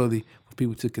vulnerability for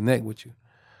people to connect with you.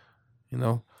 You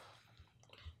know?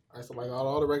 All right, so like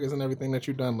all the records and everything that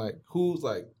you've done, like who's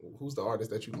the artist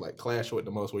that you like clash with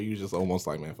the most, where you just almost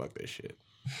like, man, fuck this shit.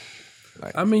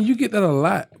 Like, I mean, you get that a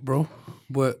lot, bro.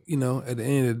 But, at the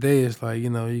end of the day, it's like, you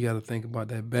got to think about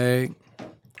that bag.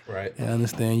 right? And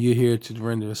understand you're here to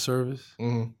render a service.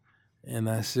 Mm-hmm. And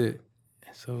that's it.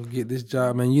 So get this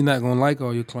job, man. You're not going to like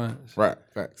all your clients. Right,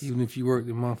 facts. Even if you work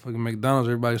at motherfucking McDonald's,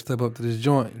 everybody step up to this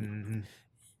joint.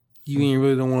 You ain't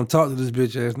really don't want to talk to this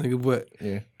bitch ass nigga, but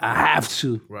I have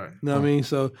to. Right. You know what I mean?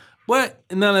 So, but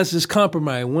now that's just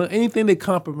compromise. Anything that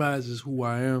compromises who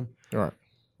I am All right.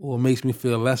 or makes me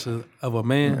feel lesser of a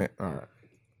man, Right. All right.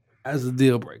 that's a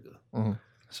deal breaker. Mm-hmm.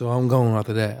 So I'm going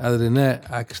after that. Other than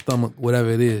that, I can stomach whatever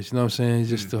it is. You know what I'm saying?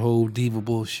 Just the whole diva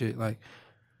bullshit, like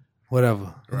whatever.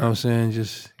 You know what I'm saying?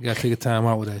 Just you gotta take a time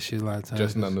out with that shit a lot of times.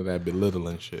 Just none of that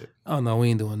belittling shit. Oh no, we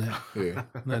ain't doing that. Yeah.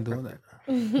 Not doing that.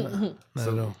 Not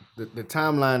at all. The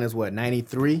timeline is what,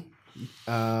 93?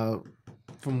 From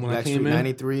when I Black came Street in,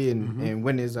 93, and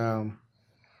when is the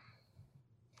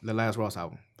last Ross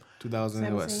album?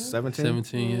 2017?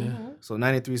 17, yeah. So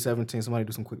 93, 17, somebody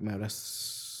do some quick math.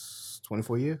 That's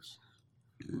 24 years?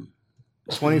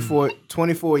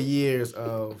 24 years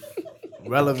of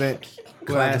relevant,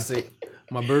 classic.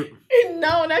 My burp.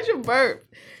 No, not your burp.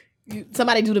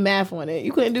 Somebody do the math on it.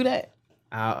 You couldn't do that.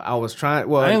 I was trying.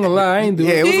 Well, I ain't gonna lie, I ain't do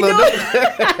yeah, it. it was a You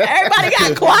little. Everybody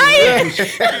got quiet.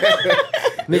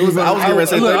 It was, I was getting ready to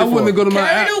say Look, I 34. wouldn't go to my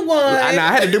Carry the one. I know I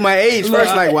had to do my age Look,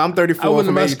 first. Like, well, I'm 34 I went to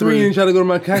from my 83. screen and try to go to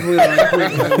my calculator.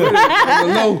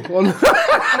 On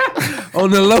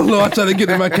the low, on the low, I try to get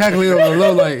to my calculator on the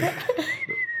low. Like,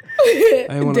 I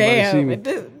ain't want nobody to see me.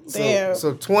 Damn.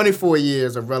 So 24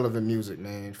 years of relevant music,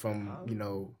 man. From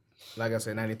like I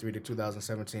said, 93 to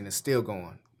 2017, is still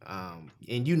going.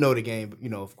 And you know the game,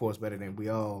 of course, better than we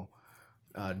all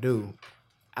do.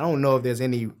 I don't know if there's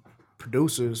any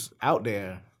producers out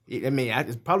there. I mean,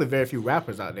 there's probably very few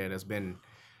rappers out there that's been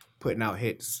putting out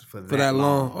hits for that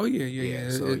long. Oh yeah.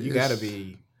 So you got to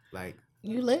be like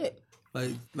You lit.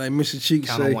 like Mr. Cheek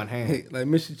Count on say. one hand. Hey, like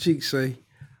Mr. Cheek say,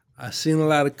 I seen a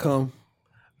lot of come,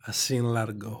 I seen a lot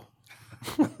of go.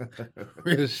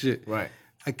 Real shit. right.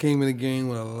 I came in the game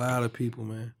with a lot of people,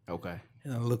 man. Okay.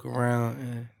 And I look around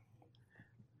and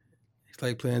it's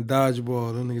like playing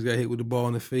dodgeball. Them niggas got hit with the ball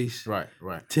in the face Right.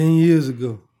 10 years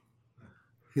ago.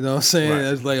 You know what I'm saying?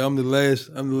 Right. It's like I'm the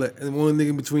one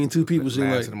nigga between two people. So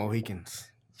Last like of the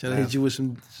Mohicans. trying to hit you with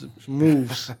some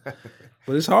moves.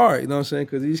 But it's hard, you know what I'm saying?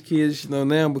 Because these kids,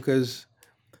 now because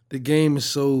the game is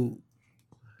so,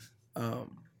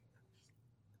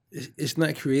 it's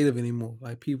not creative anymore.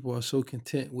 Like people are so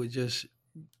content with just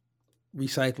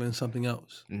recycling something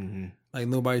else. Mm-hmm. Like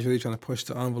nobody's really trying to push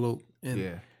the envelope and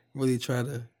Yeah. really try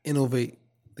to innovate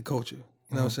the culture.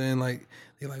 You know what I'm saying? Like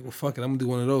they're like, well, fuck it, I'm gonna do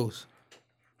one of those.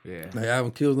 Yeah. Like I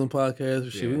haven't killed them podcasts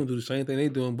or shit. Yeah. We're gonna do the same thing they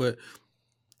doing, but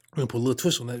we're gonna put a little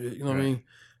twist on that. You know what I mean?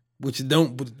 But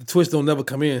the twist don't never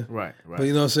come in. Right. But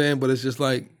you know what I'm saying? But it's just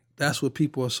like that's what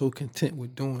people are so content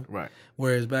with doing. Right.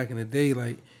 Whereas back in the day,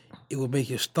 like it would make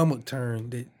your stomach turn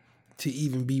to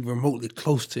even be remotely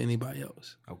close to anybody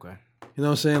else. Okay. You know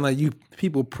what I'm saying? Like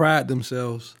people pride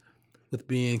themselves with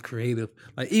being creative.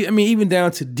 Like even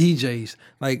down to DJs.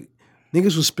 Like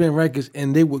niggas would spin records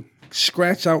and they would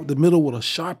scratch out the middle with a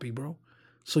Sharpie, bro.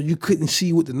 So you couldn't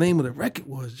see what the name of the record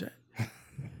was, Jack.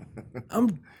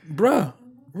 Bruh,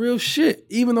 real shit.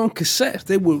 Even on cassettes,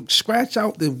 they would scratch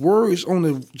out the words on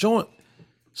the joint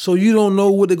so you don't know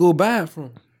what to go buy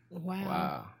from.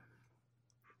 Wow.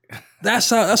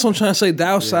 That's what I'm trying to say.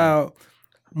 That's how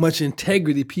much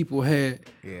integrity people had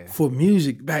for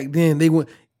music back then. They went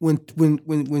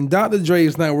when Dr. Dre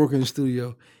is not working in the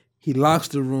studio, he locks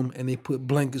the room and they put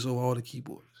blankets over all the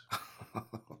keyboards.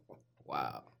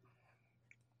 Wow.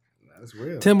 That's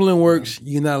real. Timberland works,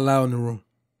 you're not allowed in the room.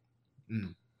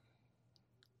 Mm.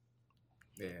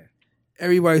 Yeah.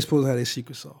 Everybody's supposed to have their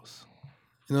secret sauce.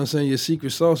 You know what I'm saying? Your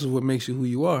secret sauce is what makes you who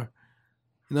you are.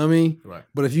 You know what I mean? Right.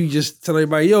 But if you just tell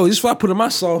everybody, yo, this is what I put in my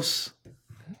sauce,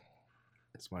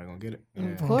 Somebody gonna get it. Yeah.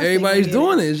 Of course they everybody's gonna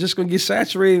get doing it. It's just gonna get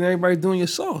saturated and everybody's doing your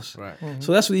sauce. Right.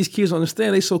 So that's what these kids don't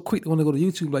understand. They so quick to want to go to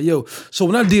YouTube like, yo, so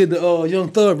when I did the Young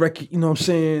Thug record, you know what I'm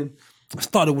saying? I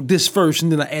started with this first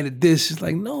and then I added this. It's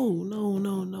like, no.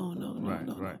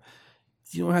 Right.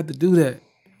 You don't have to do that.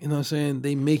 You know what I'm saying?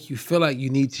 They make you feel like you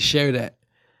need to share that.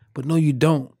 But no, you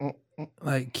don't.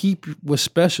 Like, keep what's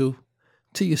special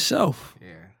to yourself. Yeah.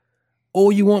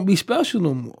 Or you won't be special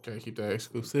no more. Gotta keep that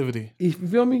exclusivity. You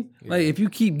feel me? Yeah. Like, if you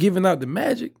keep giving out the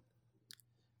magic,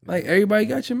 like, everybody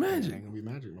got your It magic. ain't gonna be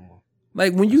magic no more.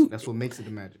 Like, when you, That's what makes it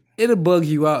the magic. it'll bug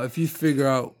you out if you figure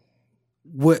out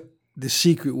what the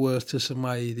secret was to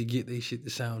somebody to get their shit to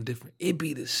sound different. It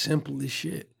be the simplest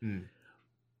shit. Mm.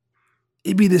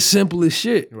 It be the simplest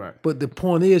shit. Right. But the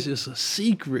point is, it's a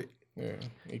secret. Yeah.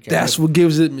 You can't That's what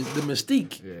gives it the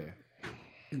mystique. Yeah.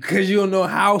 Because you don't know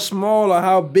how small or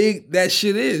how big that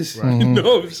shit is. Right. You know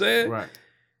what I'm saying? Right.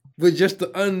 But just the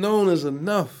unknown is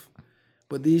enough.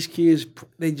 But these kids,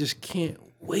 they just can't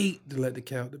wait to let the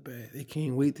cat out the bag. They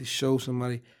can't wait to show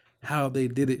somebody how they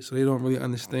did it. So they don't really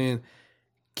understand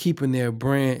keeping their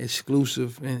brand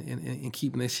exclusive and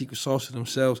keeping their secret sauce to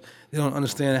themselves. They don't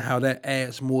understand how that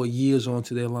adds more years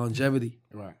onto their longevity.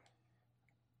 Right.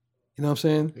 You know what I'm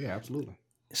saying? Yeah, absolutely.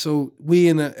 So we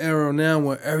in an era now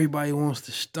where everybody wants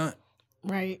to stunt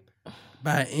Right.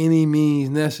 by any means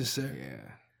necessary.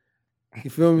 Yeah. You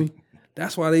feel me?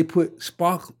 That's why they put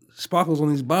sparkles on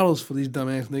these bottles for these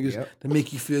dumbass niggas Yep. to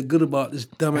make you feel good about this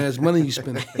dumbass money you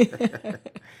spending. You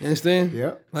understand?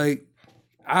 Yep. Like,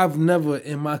 I've never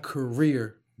in my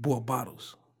career bought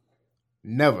bottles.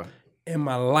 Never. In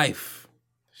my life.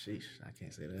 Sheesh, I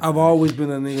can't say that. I've always been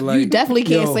a nigga like, You definitely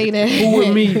can't yo, say that. Who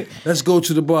with me? Let's go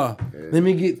to the bar. Let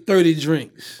me get 30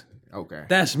 drinks. Okay.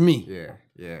 That's me. Yeah.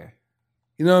 Yeah.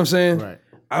 You know what I'm saying? Right.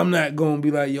 I'm not gonna be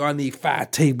like, yo, I need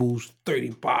 5 tables,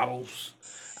 30 bottles.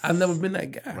 I've never been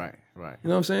that guy. Right. You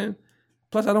know what I'm saying?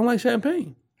 Plus, I don't like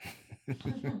champagne.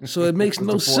 So it makes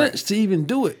no sense to even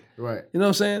do it. Right. You know what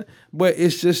I'm saying? But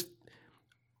it's just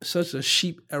such a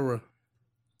sheep era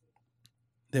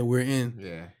that we're in.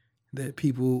 Yeah. That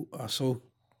people are so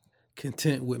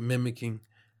content with mimicking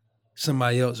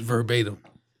somebody else verbatim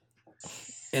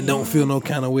and don't feel no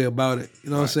kind of way about it. You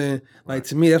know what I'm saying? Like,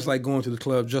 to me, that's like going to the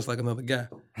club just like another guy.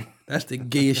 That's the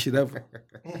gayest shit ever.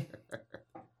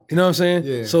 You know what I'm saying?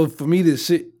 Yeah. So for me to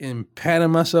sit and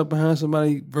pattern myself behind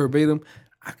somebody verbatim,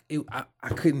 I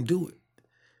couldn't do it.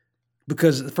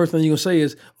 Because the first thing you're going to say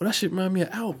is, well, that shit remind me of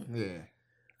Alvin. Yeah.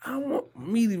 I don't want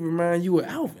me to remind you of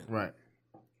Alvin. Right.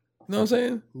 You know what I'm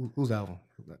saying? Who's Alvin?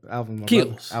 Alvin, my Kills.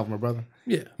 brother. Alvin, my brother.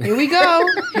 Yeah. Here we go.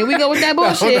 Here we go with that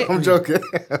bullshit. I'm joking.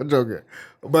 I'm joking.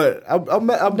 But I'm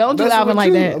Don't do messing Alvin with like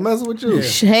you. that. I'm messing with you.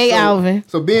 Hey, Alvin.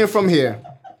 So being from here,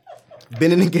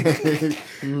 been in the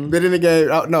game, been in the game.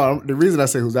 Oh, no, the reason I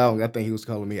say who's Alvin, I think he was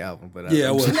calling me Alvin. But Yeah,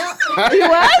 I was. You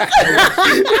what?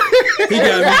 He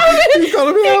got me. He's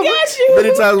calling me Alvin. got you.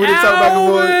 Many times when he talk back and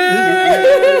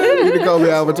forth, he can call me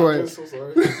Alvin twice. So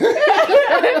sorry.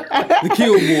 The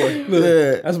kill boy. Look,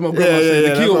 Yeah, that's my grandma said. The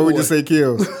that's kill why boy. we just say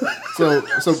kills. So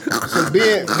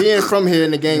being from here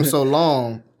in the game so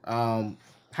long,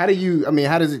 how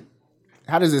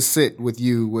does it sit with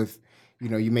you? With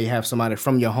you may have somebody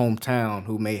from your hometown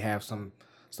who may have something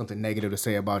negative to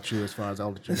say about you as far as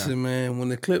all that you know. Listen, man, when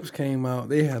the clips came out,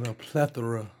 they had a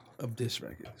plethora of diss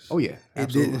records. Oh yeah, It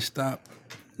absolutely. didn't stop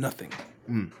nothing.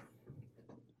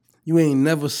 You ain't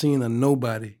never seen a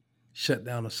nobody shut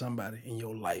down to somebody in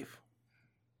your life.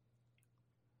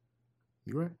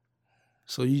 You right?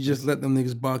 So you just let them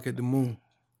niggas bark at the moon.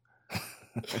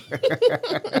 You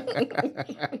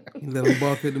let them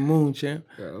bark at the moon, champ.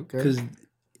 Yeah, okay. Because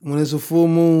when it's a full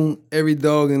moon, every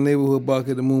dog in the neighborhood bark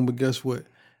at the moon. But guess what?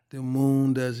 The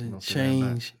moon doesn't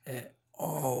change at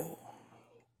all.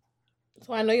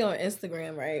 So I know you're on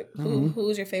Instagram, right?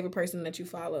 Who's your favorite person that you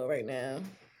follow right now?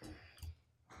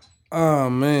 Oh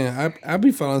man, I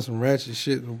be following some ratchet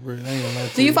shit. I ain't gonna lie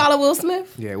to Do you follow Will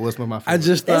Smith? Yeah, Will Smith, my I favorite.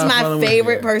 just That's started my following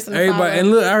favorite him. person to Everybody, follow.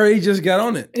 and look, I heard he just got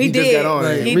on it. He just did. got on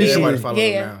it. He Everybody did. follow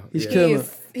him Yeah. now. He's Yeah. killing.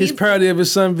 His parody of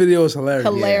his son video is hilarious.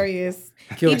 Hilarious.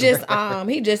 Killed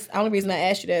He just only reason I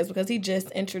asked you that is because he just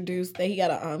introduced that he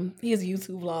got he has a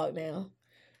YouTube vlog now.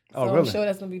 Oh, So really? I'm sure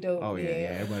that's gonna be dope. Oh yeah,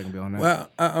 everybody can be on that.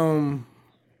 Well,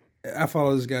 I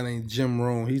follow this guy named Jim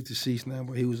Rohn. He's deceased now,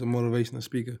 but he was a motivational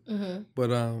speaker. But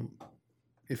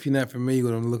if you're not familiar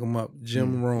with him, look him up.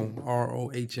 Jim Rohn,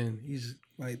 R-O-H-N. He's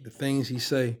like, the things he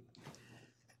say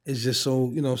is just so,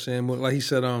 you know what I'm saying? Like he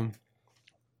said,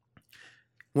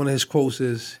 one of his quotes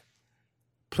is,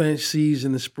 plant seeds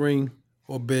in the spring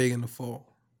or beg in the fall.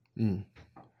 You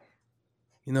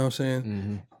know what I'm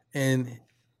saying? And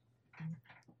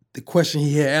the question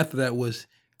he had after that was,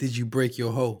 did you break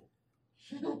your hoe?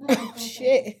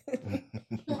 Shit.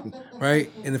 Right?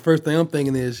 And the first thing I'm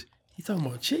thinking is, he talking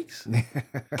about chicks?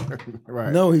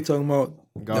 Right. No, he talking about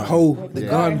the Garden. hoe, the Yeah.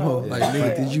 garden hoe. hoe. Like,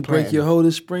 nigga, did you break Planting. your hoe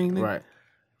this spring, nigga? Right.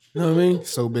 You know what I mean?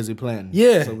 So busy planning.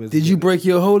 Yeah. So busy Did you planning. break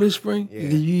your hoe this spring? Yeah.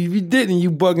 If you didn't,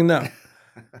 you bugging out.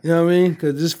 You know what I mean?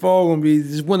 Because this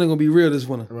winter gonna be real this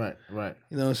winter. Right. Right.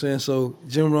 You know what I'm saying? So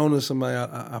Jim Rohn is somebody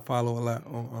I follow a lot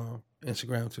on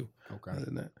Instagram too. Okay. Other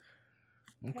than that,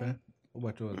 Okay. What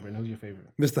about yours, Brandon? Who's your favorite?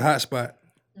 Mr. Hotspot.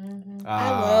 I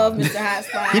love Mr.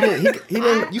 Hotspot. He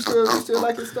didn't. You still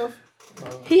like his stuff?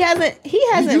 He hasn't You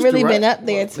used really to, right? been up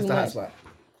there too Mr. much. Hotspot.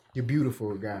 You're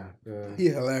beautiful, guy. He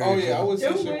hilarious. Oh yeah, I was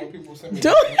so shit when people send me.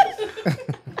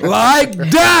 Like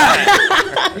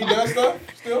that. He does stuff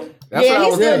still. That's Yeah, what I he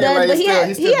was still thinking. does, Like, but he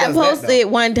still had does that, posted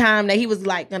one time that he was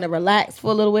like gonna relax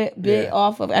for a little bit Yeah.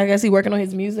 off of. I guess he working on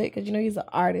his music because he's an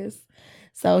artist,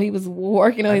 so he was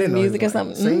working on I his didn't know he music or was,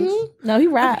 like, something. sings? No, he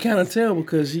I raps. can kind of tell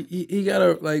because he got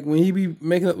a, like, when he be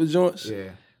making up the joints, though. Yeah.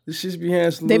 this shit be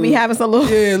having some They be little- having some little,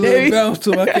 yeah, a they little be- bounce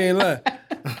to him. I can't lie.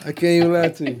 I can't even lie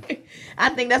to you. I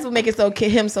think that's what make it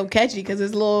him so catchy because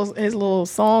his little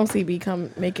songs he be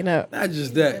making up. Not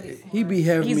just that, he be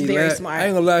having He's me very laugh. smart. I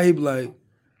ain't gonna lie, he be like,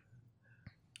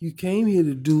 "You came here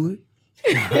to do it."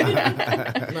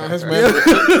 Nah, his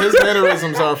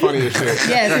mannerisms are funny as shit.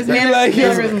 Yes, his like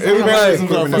his- mannerisms. His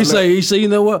mannerisms are He funny. say, you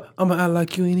know what? I'm gonna act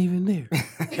like you ain't even there.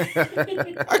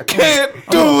 I can't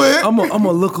do it. I'm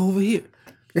gonna look over here.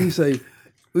 He say,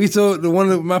 we told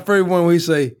my favorite one where he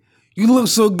say, "You look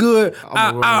so good,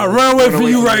 I'll run away from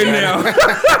you right now."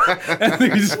 And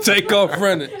then he just take off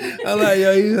running. I'm like,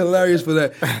 yo, he's hilarious for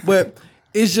that. But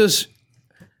it's just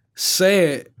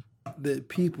sad that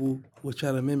people will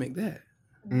try to mimic that.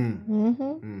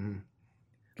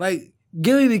 Like,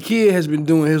 Gilly the Kid has been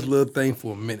doing his little thing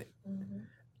for a minute.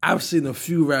 I've seen a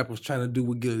few rappers trying to do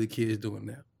what Gilly the Kid is doing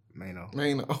now. Mano.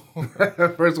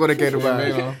 First one that came to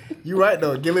Mano. mind. You right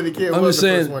though. Gilly the Kid I'm was just the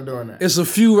saying, first one doing that. it's a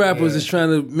few rappers that's trying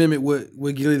to mimic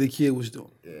what Gilly the Kid was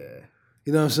doing. Yeah.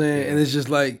 You know what I'm saying? And it's just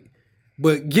like,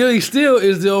 but Gilly still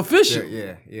is the official.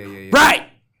 Yeah. Right.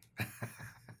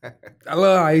 I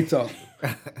love how he talk.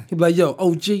 He be like, yo,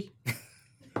 OG,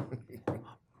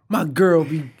 my girl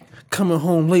be coming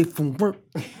home late from work.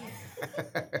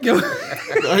 Yo.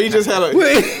 He just had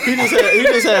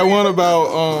one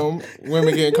about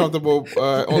women getting comfortable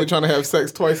only trying to have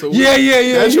sex twice a week. Yeah.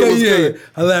 That shit was good.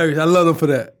 Hilarious. I love him for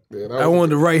that. Yeah, I wanted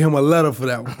to write him a letter for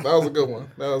that one. That was a good one.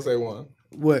 That was A1.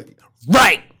 What?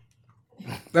 Right.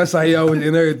 That's how he always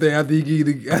and everything. I think he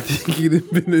the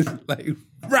business like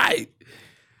right.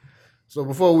 So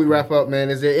before we wrap up, man,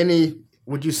 is there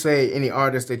would you say any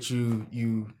artist that you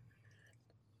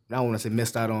I don't want to say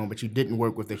missed out on, but you didn't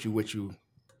work with that you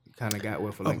kind of got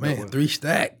with or Oh linked up man, with? 3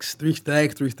 stacks.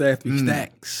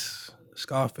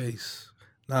 Scarface,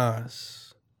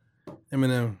 Nas,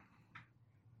 Eminem.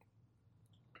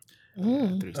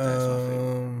 3 Stacks my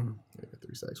favorite.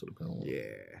 3 Stacks with a pen. Yeah.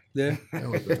 Yeah.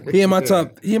 He in my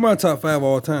top 5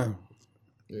 all time.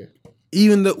 Yeah.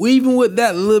 Even with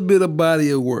that little bit of body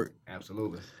of work,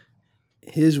 Absolutely.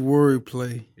 his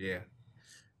wordplay, Yeah.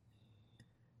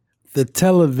 the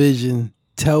television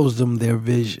tells them their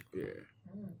vision. Yeah.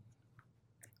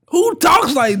 Who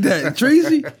talks like that,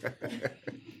 Treasy?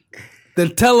 The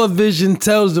television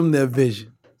tells them their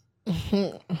vision.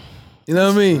 You know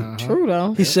what I mean? True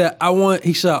though. He said, I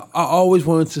always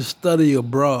wanted to study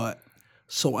abroad.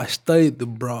 So I studied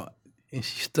abroad. And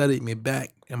she studied me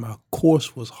back. And my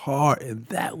course was hard. And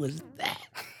that was that.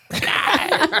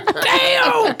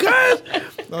 Damn, cuz.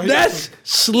 That's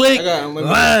slick I got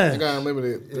line.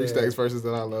 unlimited 3 Stacks verses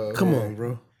that I love. Come on,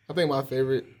 bro. I think my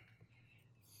favorite.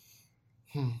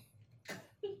 I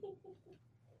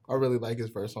really like his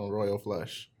verse on Royal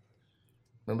Flush.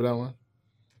 Remember that one?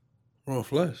 Royal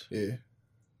Flush. Yeah.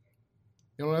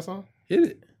 You know that song? Hit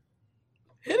it.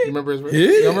 You remember his verse? Hit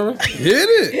You it. remember? Hit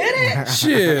it.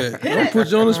 Shit. Don't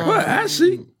put you on the spot. I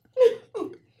see.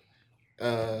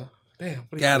 Damn.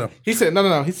 Got him. He said,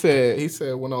 no. He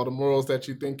said, when all the morals that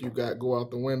you think you got go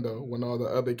out the window, when all the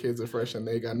other kids are fresh and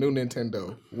they got new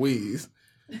Nintendo, Wii's,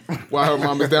 while her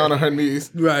mom is down on her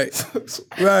knees. Right.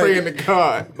 Praying to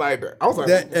God. Like that. I was like,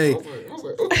 Hey. I was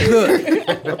like, okay. Look,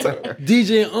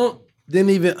 DJ Unk didn't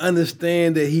even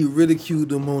understand that he ridiculed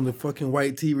them on the fucking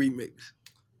White Tee remix.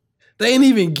 They didn't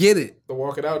even get it. The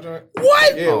Walk It Out joint?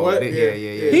 What? Yeah, what? Yeah.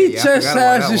 He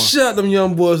chastised the shit out them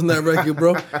young boys on that record,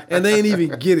 bro. And they didn't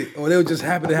even get it. Or they were just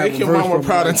happy to have Make a your verse mama from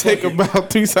proud him. and take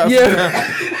about 2 sides down.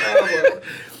 Yeah.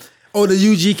 Or the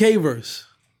UGK verse.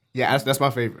 Yeah, that's my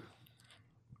favorite.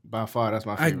 By far, that's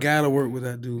my I favorite. gotta work with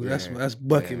that dude. That's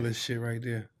bucket list shit right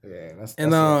there. Yeah, that's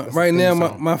And that's right a now, theme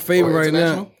song. my favorite right now,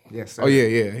 International? Yes, sir. Oh,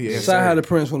 yeah. Sci-Hi the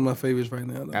Prince, one of my favorites right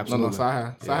now. Though. Absolutely.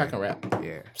 Sci-Hi can rap.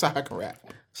 Yeah. Sci-Hi can rap.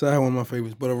 Sci-Hi one of my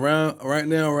favorites. But right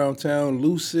now around town,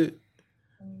 Lucid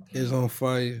is on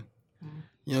fire.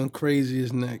 Young Crazy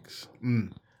is next.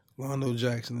 Londo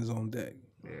Jackson is on deck.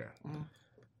 Yeah.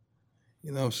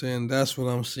 You know what I'm saying? That's what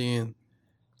I'm seeing.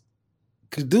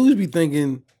 Cause dudes be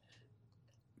thinking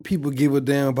people give a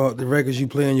damn about the records you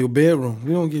play in your bedroom.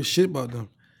 We don't give shit about them.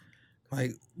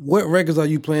 Like, what records are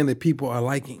you playing that people are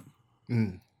liking? You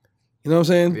know what I'm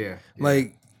saying? Yeah.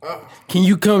 Like, can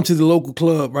you come to the local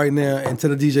club right now and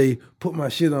tell the DJ, put my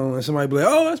shit on, and somebody be like,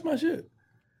 oh, that's my shit.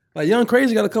 Like, Young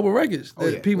Crazy got a couple records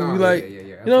that people be like,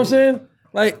 you know what I'm saying?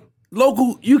 Like,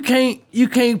 local, you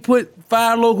can't put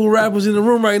 5 local rappers in the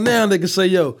room right now that can say,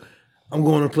 yo, I'm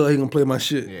going to the club, he gonna play my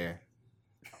shit. Yeah.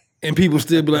 And people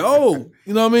still be like, oh,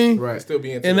 you know what I mean? Right. Still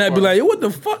be into And the that be party. like, yo, what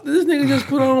the fuck did this nigga just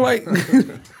put on? Like,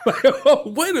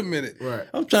 oh, wait a minute. Right.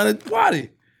 I'm trying to party.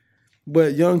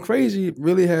 But Young Crazy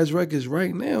really has records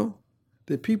right now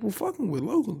that people fucking with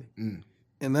locally.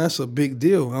 And that's a big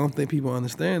deal. I don't think people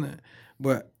understand that.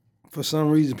 But for some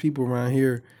reason, people around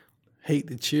here hate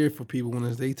to cheer for people when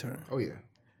it's their turn. Oh yeah.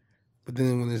 But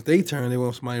then when it's their turn, they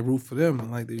want somebody to root for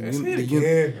them. Like the universe.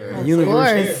 Of You know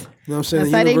course. what I'm saying?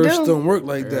 That's how The they universe do. don't work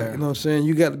like that. You know what I'm saying?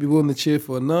 You got to be willing to cheer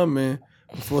for another man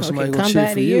before somebody gonna come cheer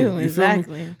back for to you. you, You feel me?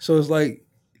 exactly. So it's like,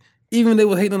 even they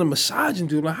would hate on the massaging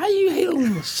dude. Like, how you hate on the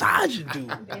massaging dude?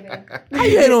 How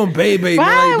you hate on Baby? Why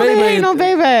Man? Like, would they ain't no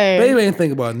baby? Baby ain't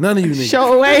think about none of you niggas.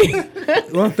 Show away.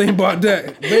 One thing about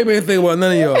that, Baby ain't think about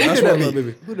none of y'all. That's why I love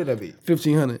Baby. Who did that beat?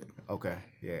 1500. Okay.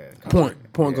 Yeah.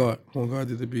 Point guard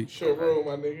did the beat. Cheryl,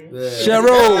 my nigga.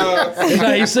 Cheryl. That's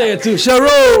how you say it too.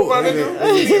 Cheryl. My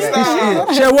nigga.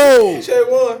 Cheryl.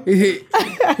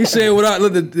 He said without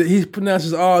look. He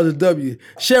pronounces R as a W.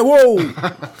 Cheryl.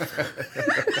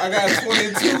 I got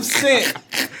 22 cents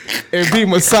and be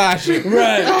massaging.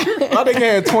 Right. My nigga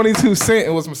had 22 cents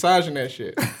and was massaging that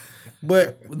shit.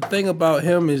 But the thing about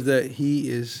him is that he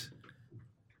is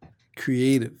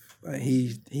creative. Like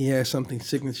he has something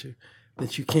signature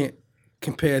that you can't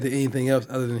compare to anything else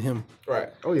other than him. Right.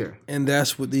 Oh yeah. And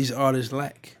that's what these artists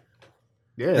lack.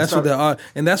 Yeah. That's what they are.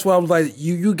 And that's why I was like,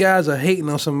 you guys are hating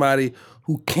on somebody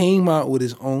who came out with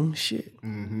his own shit.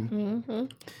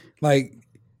 Like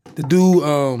the dude,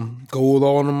 Gold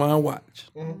on my watch.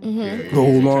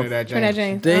 Gold on. Trinidad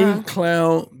James. They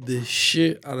clown the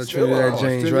shit out of Trinidad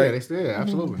James, still, right? Yeah, they still,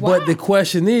 absolutely. But the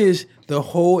question is, the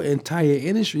whole entire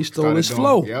industry stole his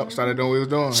flow. Yep, started doing what he was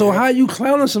doing. So how you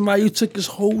clowning somebody who took his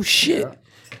whole shit?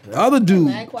 The other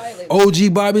dude,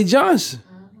 OG Bobby Johnson.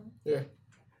 Yeah.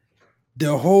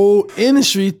 The whole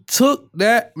industry took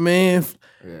that man.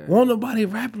 Won't nobody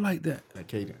rap like that. That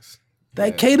cadence.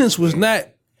 That cadence was not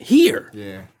here.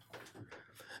 Yeah.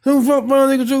 You know what I'm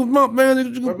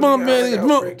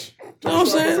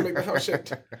saying?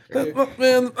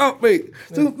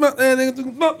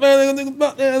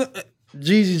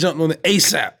 Jeezy jumped on it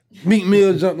ASAP. Meek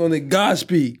Mill jumped on it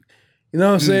Godspeed. You know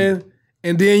what I'm saying?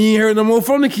 And then you ain't heard no more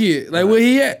from the kid. Like, where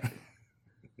he at?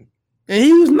 And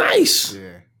he was nice. Yeah.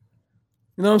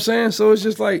 You know what I'm saying? So it's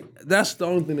just like, that's the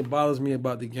only thing that bothers me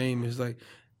about the game is like,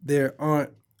 there aren't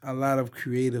a lot of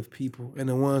creative people. And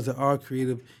the ones that are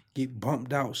creative get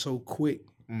bumped out so quick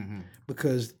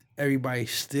because everybody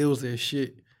steals their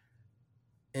shit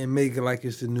and make it like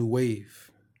it's the new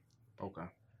wave. Okay.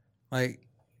 Like,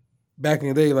 back in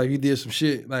the day, like, you did some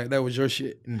shit, like, that was your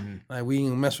shit. Like, we ain't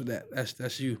gonna mess with that.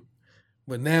 That's you.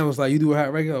 But now it's like, you do a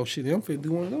hot record, oh shit, I'm finna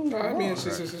do one of those. I mean, it's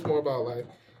just more about like,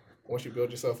 once you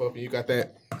build yourself up and you got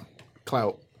that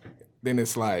clout, then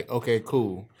it's like, okay,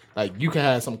 cool. Like, you can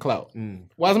have some clout.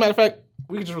 Well, as a matter of fact,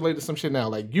 we can just relate to some shit now.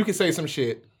 Like, you can say some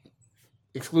shit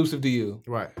exclusive to you.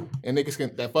 Right. And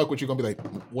niggas that fuck with you gonna be like,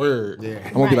 word. Yeah.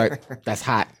 I'm gonna be like, that's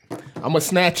hot. I'm gonna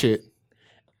snatch it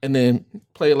and then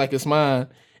play it like it's mine.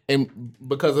 And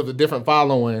because of the different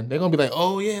following, they're gonna be like,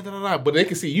 oh yeah, da da da. But they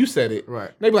can see you said it.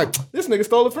 Right. They be like, this nigga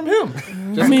stole it from him.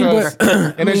 Just mean, because,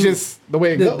 but- and it's just the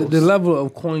way it goes. The level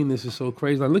of coininess is so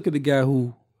crazy. Like, look at the guy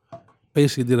who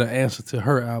basically did an answer to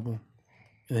her album.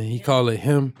 And he called it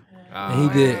Him. And he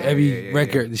did every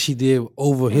record that she did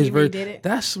over his he version. redid it?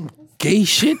 That's some gay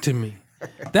shit to me.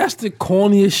 That's the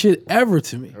corniest shit ever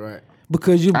to me. Right.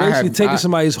 Because you're basically taking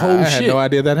somebody's whole I shit. had no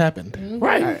idea that happened.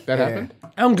 Right. That happened.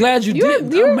 I'm glad you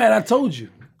did. I'm mad I told you.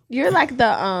 You're like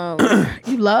the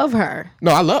you love her.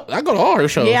 No, I go to all her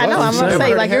shows. Yeah, I know. I'm gonna saying.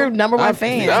 say like you're number one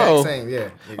fan. No. Same, yeah.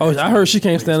 Oh, I heard she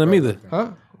can't stand him either.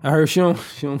 Huh? I heard she don't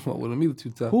fuck with him either too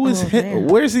tough. Who is him?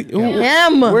 Where's he?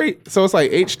 Him. So it's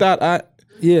like H.I.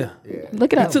 Yeah.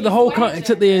 Look it It up. took the whole it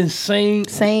took the insane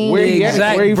Same. Where he at?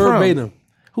 exact Where he from? verbatim.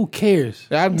 Who cares?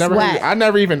 I whack.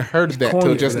 never even heard that corny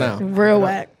till for just that. now. Real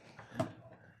whack.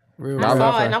 Real I love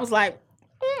saw her. it and I was like,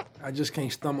 I just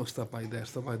can't stomach stuff like that.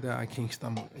 Stuff like that, I can't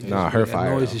stomach. It Nah, just her really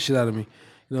fire, annoys though. the shit out of me. You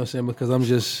know what I'm saying? Because I'm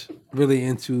just really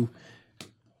into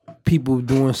people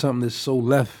doing something that's so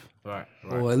left, Right.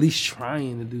 or at least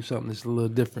trying to do something that's a little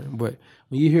different. But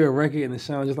when you hear a record and it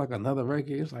sounds just like another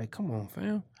record, it's like, come on,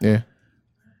 fam. Yeah.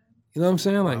 You know what I'm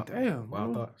saying? Like, damn.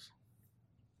 Wild bro. thoughts.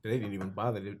 They didn't even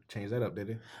bother to change that up, did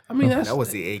they? I mean, that's That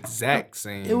was the exact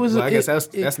same. it was. Well, I guess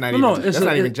that's not even that's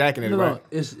not even jacking it, right?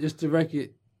 It's the record.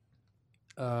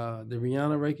 The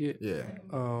Rihanna record. Yeah.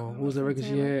 What was the record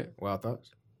she had? Wild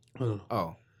thoughts. Hold on.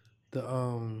 Oh.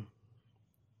 The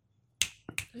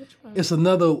it's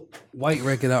another white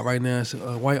record out right now. It's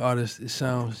a white artist. It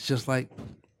sounds just like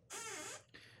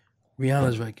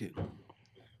Rihanna's record.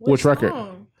 Which record?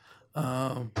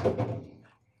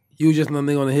 You just another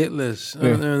nigga on the hit list.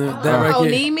 Yeah. That oh, record,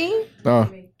 need me?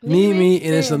 Need Me,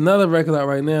 and it's another record out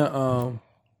right now.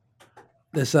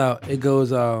 That's out. It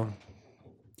goes. I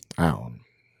don't.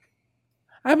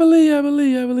 I believe.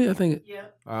 I think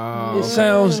it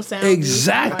sounds sounds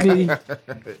exactly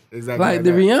Exactly. like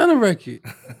the that. Rihanna record.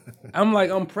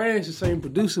 I'm praying it's the same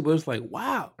producer, but it's like,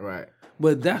 wow. Right.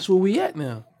 But that's where we at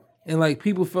now. And like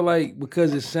people feel like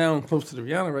because it sounds close to the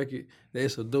Rihanna record, that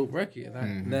it's a dope record.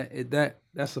 And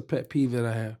that's a pet peeve that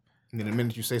I have. And then the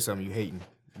minute you say something, you hating.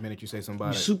 The minute you say something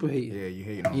about You it, super hating. yeah, you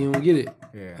hating. On You it. don't get it.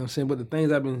 Yeah. You know what I'm saying? But the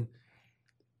things I've been,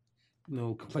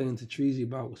 complaining to Treasy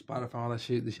about with Spotify, all that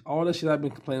shit, all that shit I've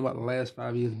been complaining about the last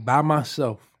 5 years by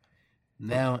myself.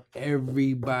 Now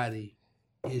everybody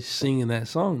is singing that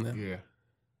song now. Yeah.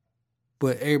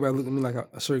 But everybody looked at me like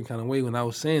a certain kind of way when I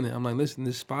was saying it. I'm like, listen,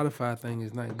 this Spotify thing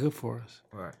is not good for us.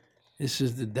 Right. It's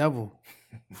just the devil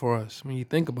for us when you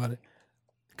think about it.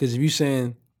 Because if you're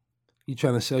saying you're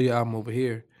trying to sell your album over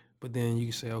here, but then you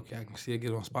can say, okay, I can still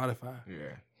get it on Spotify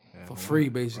for free,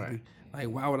 basically. Right. Like,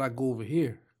 why would I go over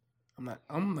here? I'm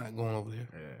not going over there.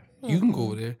 Yeah. You can go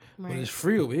over there, but it's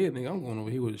free over here, nigga. I'm going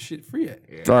over here with the shit free at.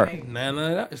 Yeah. Right.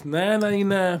 $9.99. It's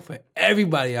 $9.99 for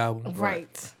everybody album.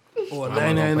 Right. Or I'm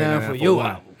gonna pay $9.99 for $9.99 your for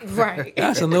album. Right.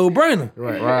 That's a no-brainer.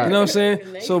 Right. Right. You know what I'm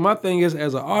saying? So my thing is,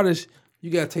 as an artist, you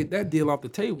gotta take that deal off the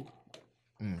table.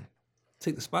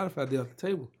 Take the Spotify deal off the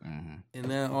table. And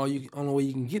now only way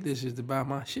you can get this is to buy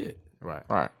my shit. Right.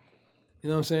 Right. You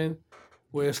know what I'm saying?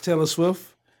 Whereas Taylor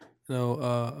Swift,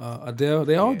 Adele,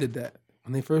 they all did that.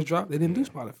 When they first dropped, they didn't do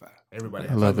Spotify. Everybody.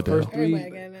 I love it though. Everybody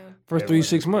got it now. First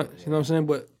 3-6 months. You know what I'm saying?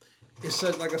 But it's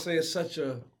such, like I say, it's such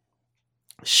a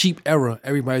cheap era.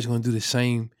 Everybody's gonna do the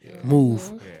same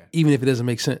move, even if it doesn't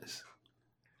make sense.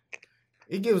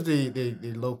 It gives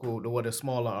the local, the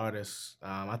smaller artists,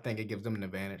 I think it gives them an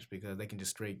advantage because they can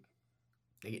just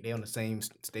they on the same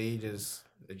stage as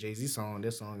the Jay-Z song.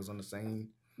 Their song is on the same.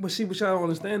 But see, what y'all don't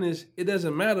understand is it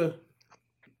doesn't matter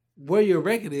where your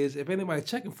record is. If anybody's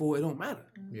checking for it, it don't matter.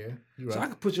 Yeah, you're So I right.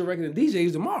 could put your record in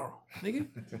DJs tomorrow, nigga.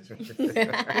 You know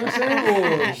what I'm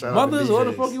saying? Shout Or out to Mothers, or what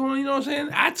the DJs. fuck you want, you know what I'm saying?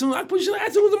 iTunes, I can put you in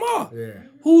iTunes tomorrow. Yeah.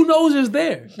 Who knows it's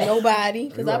there? Nobody,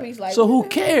 because I be like, So who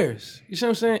cares? You see what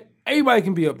I'm saying? Everybody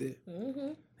can be up there.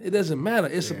 It doesn't matter.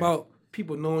 It's about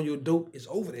people knowing your dope is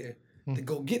over there to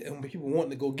go get them, but people wanting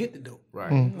to go get the dope.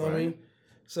 Right. You know what I mean?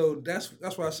 So that's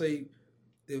why I say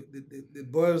the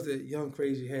buzz that Young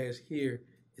Crazy has here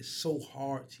is so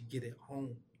hard to get at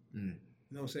home. You know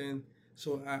what I'm saying?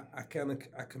 So I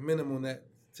commend him on that,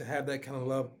 to have that kind of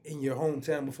love in your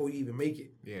hometown before you even make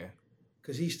it. Yeah.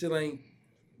 Because he still ain't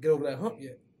get over that hump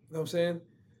yet. You know what I'm saying?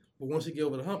 But once he get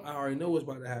over the hump, I already know what's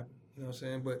about to happen. You know what I'm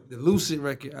saying? But the Lucid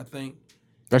record, I think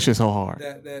That shit's so hard.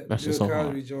 that's just so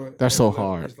hard. Joint, That's so like,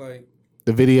 hard. It's like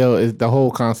The video is the whole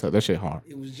concept. That shit hard.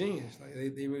 it was genius.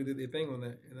 Like they really did their thing on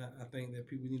that, and I think that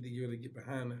people need to really get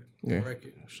behind that Yeah.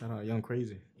 record. Shout out Young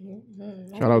Crazy.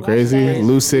 Shout out Crazy,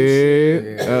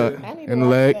 Lucid, I need to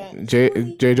Intellect, watch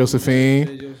J Josephine.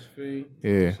 J. Josephine,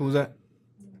 Yeah, Who's that?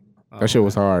 that shit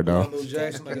was hard though. Londo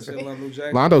Jackson, like I said, Londo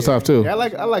Jackson. Londo's tough too. Yeah, I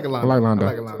like Alonzo. I like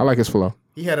Londo. I like his flow.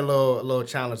 He had a little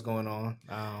challenge going on.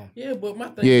 Yeah, but my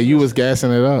thing. Yeah, is, you was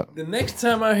gassing it up. The next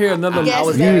time I hear another, I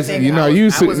was You was, gassing you know, I you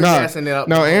wasn't no, gassing it up.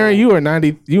 no, Aaron, you were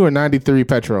 90. You were 93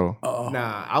 petrol.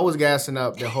 Nah, I was gassing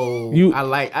up the whole. You- I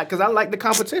like the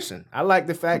competition. I like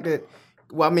the fact that.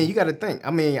 Well, I mean, you got to think.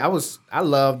 I mean, I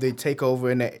love the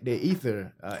takeover in the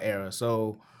Ether era.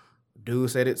 So, dude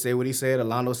say what he said.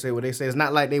 Alonzo said what they said. It's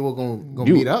not like they were gonna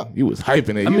You meet up. You was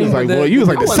hyping it. You mean, was like, but boy, you was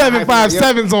like I the wasn't hyping it,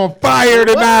 757's on fire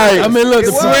tonight. I mean, look, I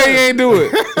swear he ain't do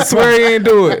it. I swear he ain't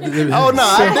do it. Oh no,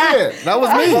 I did. That was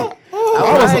me.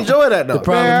 I enjoyed that though. the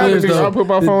problem Man, is though, I'll put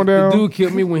my the, phone the down. dude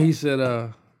killed me when he said,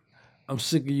 "I'm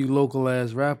sick of you local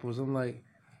ass rappers." I'm like,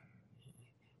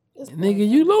 nigga,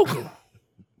 you local.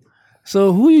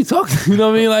 So who you talking to? You know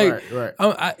what I mean? Like,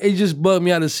 Right. it just bugged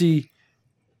me out to see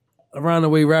around the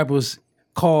way rappers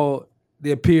call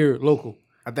their peer local,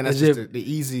 I think that's As just if-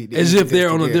 the easy. as if they're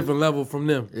to on a give. different level from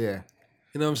them. Yeah,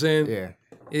 You know what I'm saying?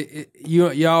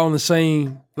 yeah. Y'all on the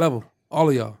same level, all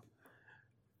of y'all,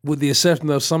 with the exception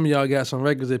of some of y'all got some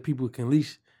records that people can at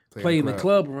least play in the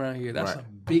club around here. That's Right.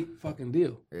 a big fucking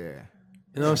deal. Yeah,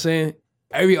 You know what I'm saying?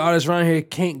 Every artist around here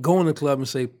can't go in the club and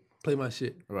say, "Play my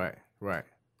shit." right.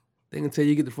 They can tell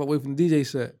you get the fuck away from the DJ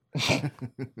set.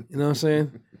 You know what I'm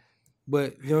saying?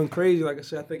 But Young Crazy, like I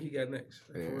said, I think he got next.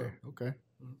 Like, for real. Okay.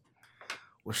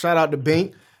 Well, shout out to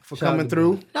Bink for Shout out coming to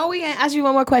through. No, we ain't ask you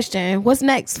one more question. What's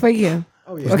next for you?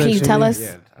 Oh Or can you next for tell me? us?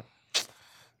 Yeah.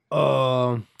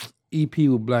 EP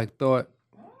with Black Thought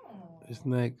is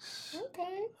next.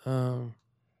 Okay.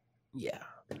 Yeah.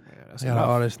 That's I got an enough.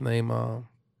 artist named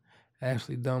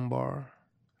Ashley Dunbar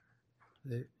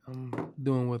that I'm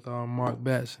doing with Mark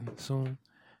Batson soon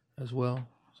as well.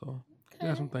 So we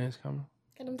got some things coming.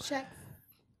 Get them checks.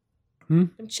 Hmm?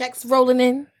 Them checks rolling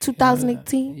in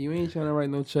 2018. You ain't trying to write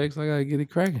no checks. I gotta get it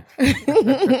cracking.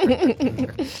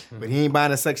 But he ain't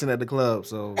buying a section at the club,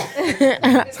 so You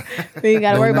ain't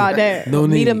got to worry about that. No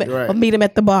meet need. him, Right. or meet him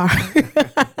at the bar.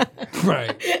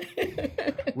 Right.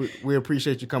 we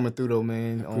appreciate you coming through though,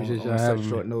 man. Appreciate on y'all such having me.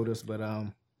 short notice, but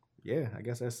yeah, I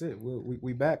guess that's it.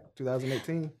 We back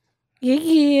 2018.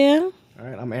 Yeah. All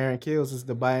right, I'm Aaron Kills. This is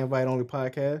the Buy Invite Only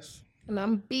podcast. And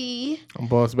I'm B. I'm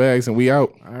Boss Bags, and we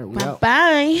out. All right, we Bye out.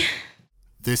 bye.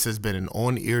 This has been an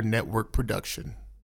On Ear Network production.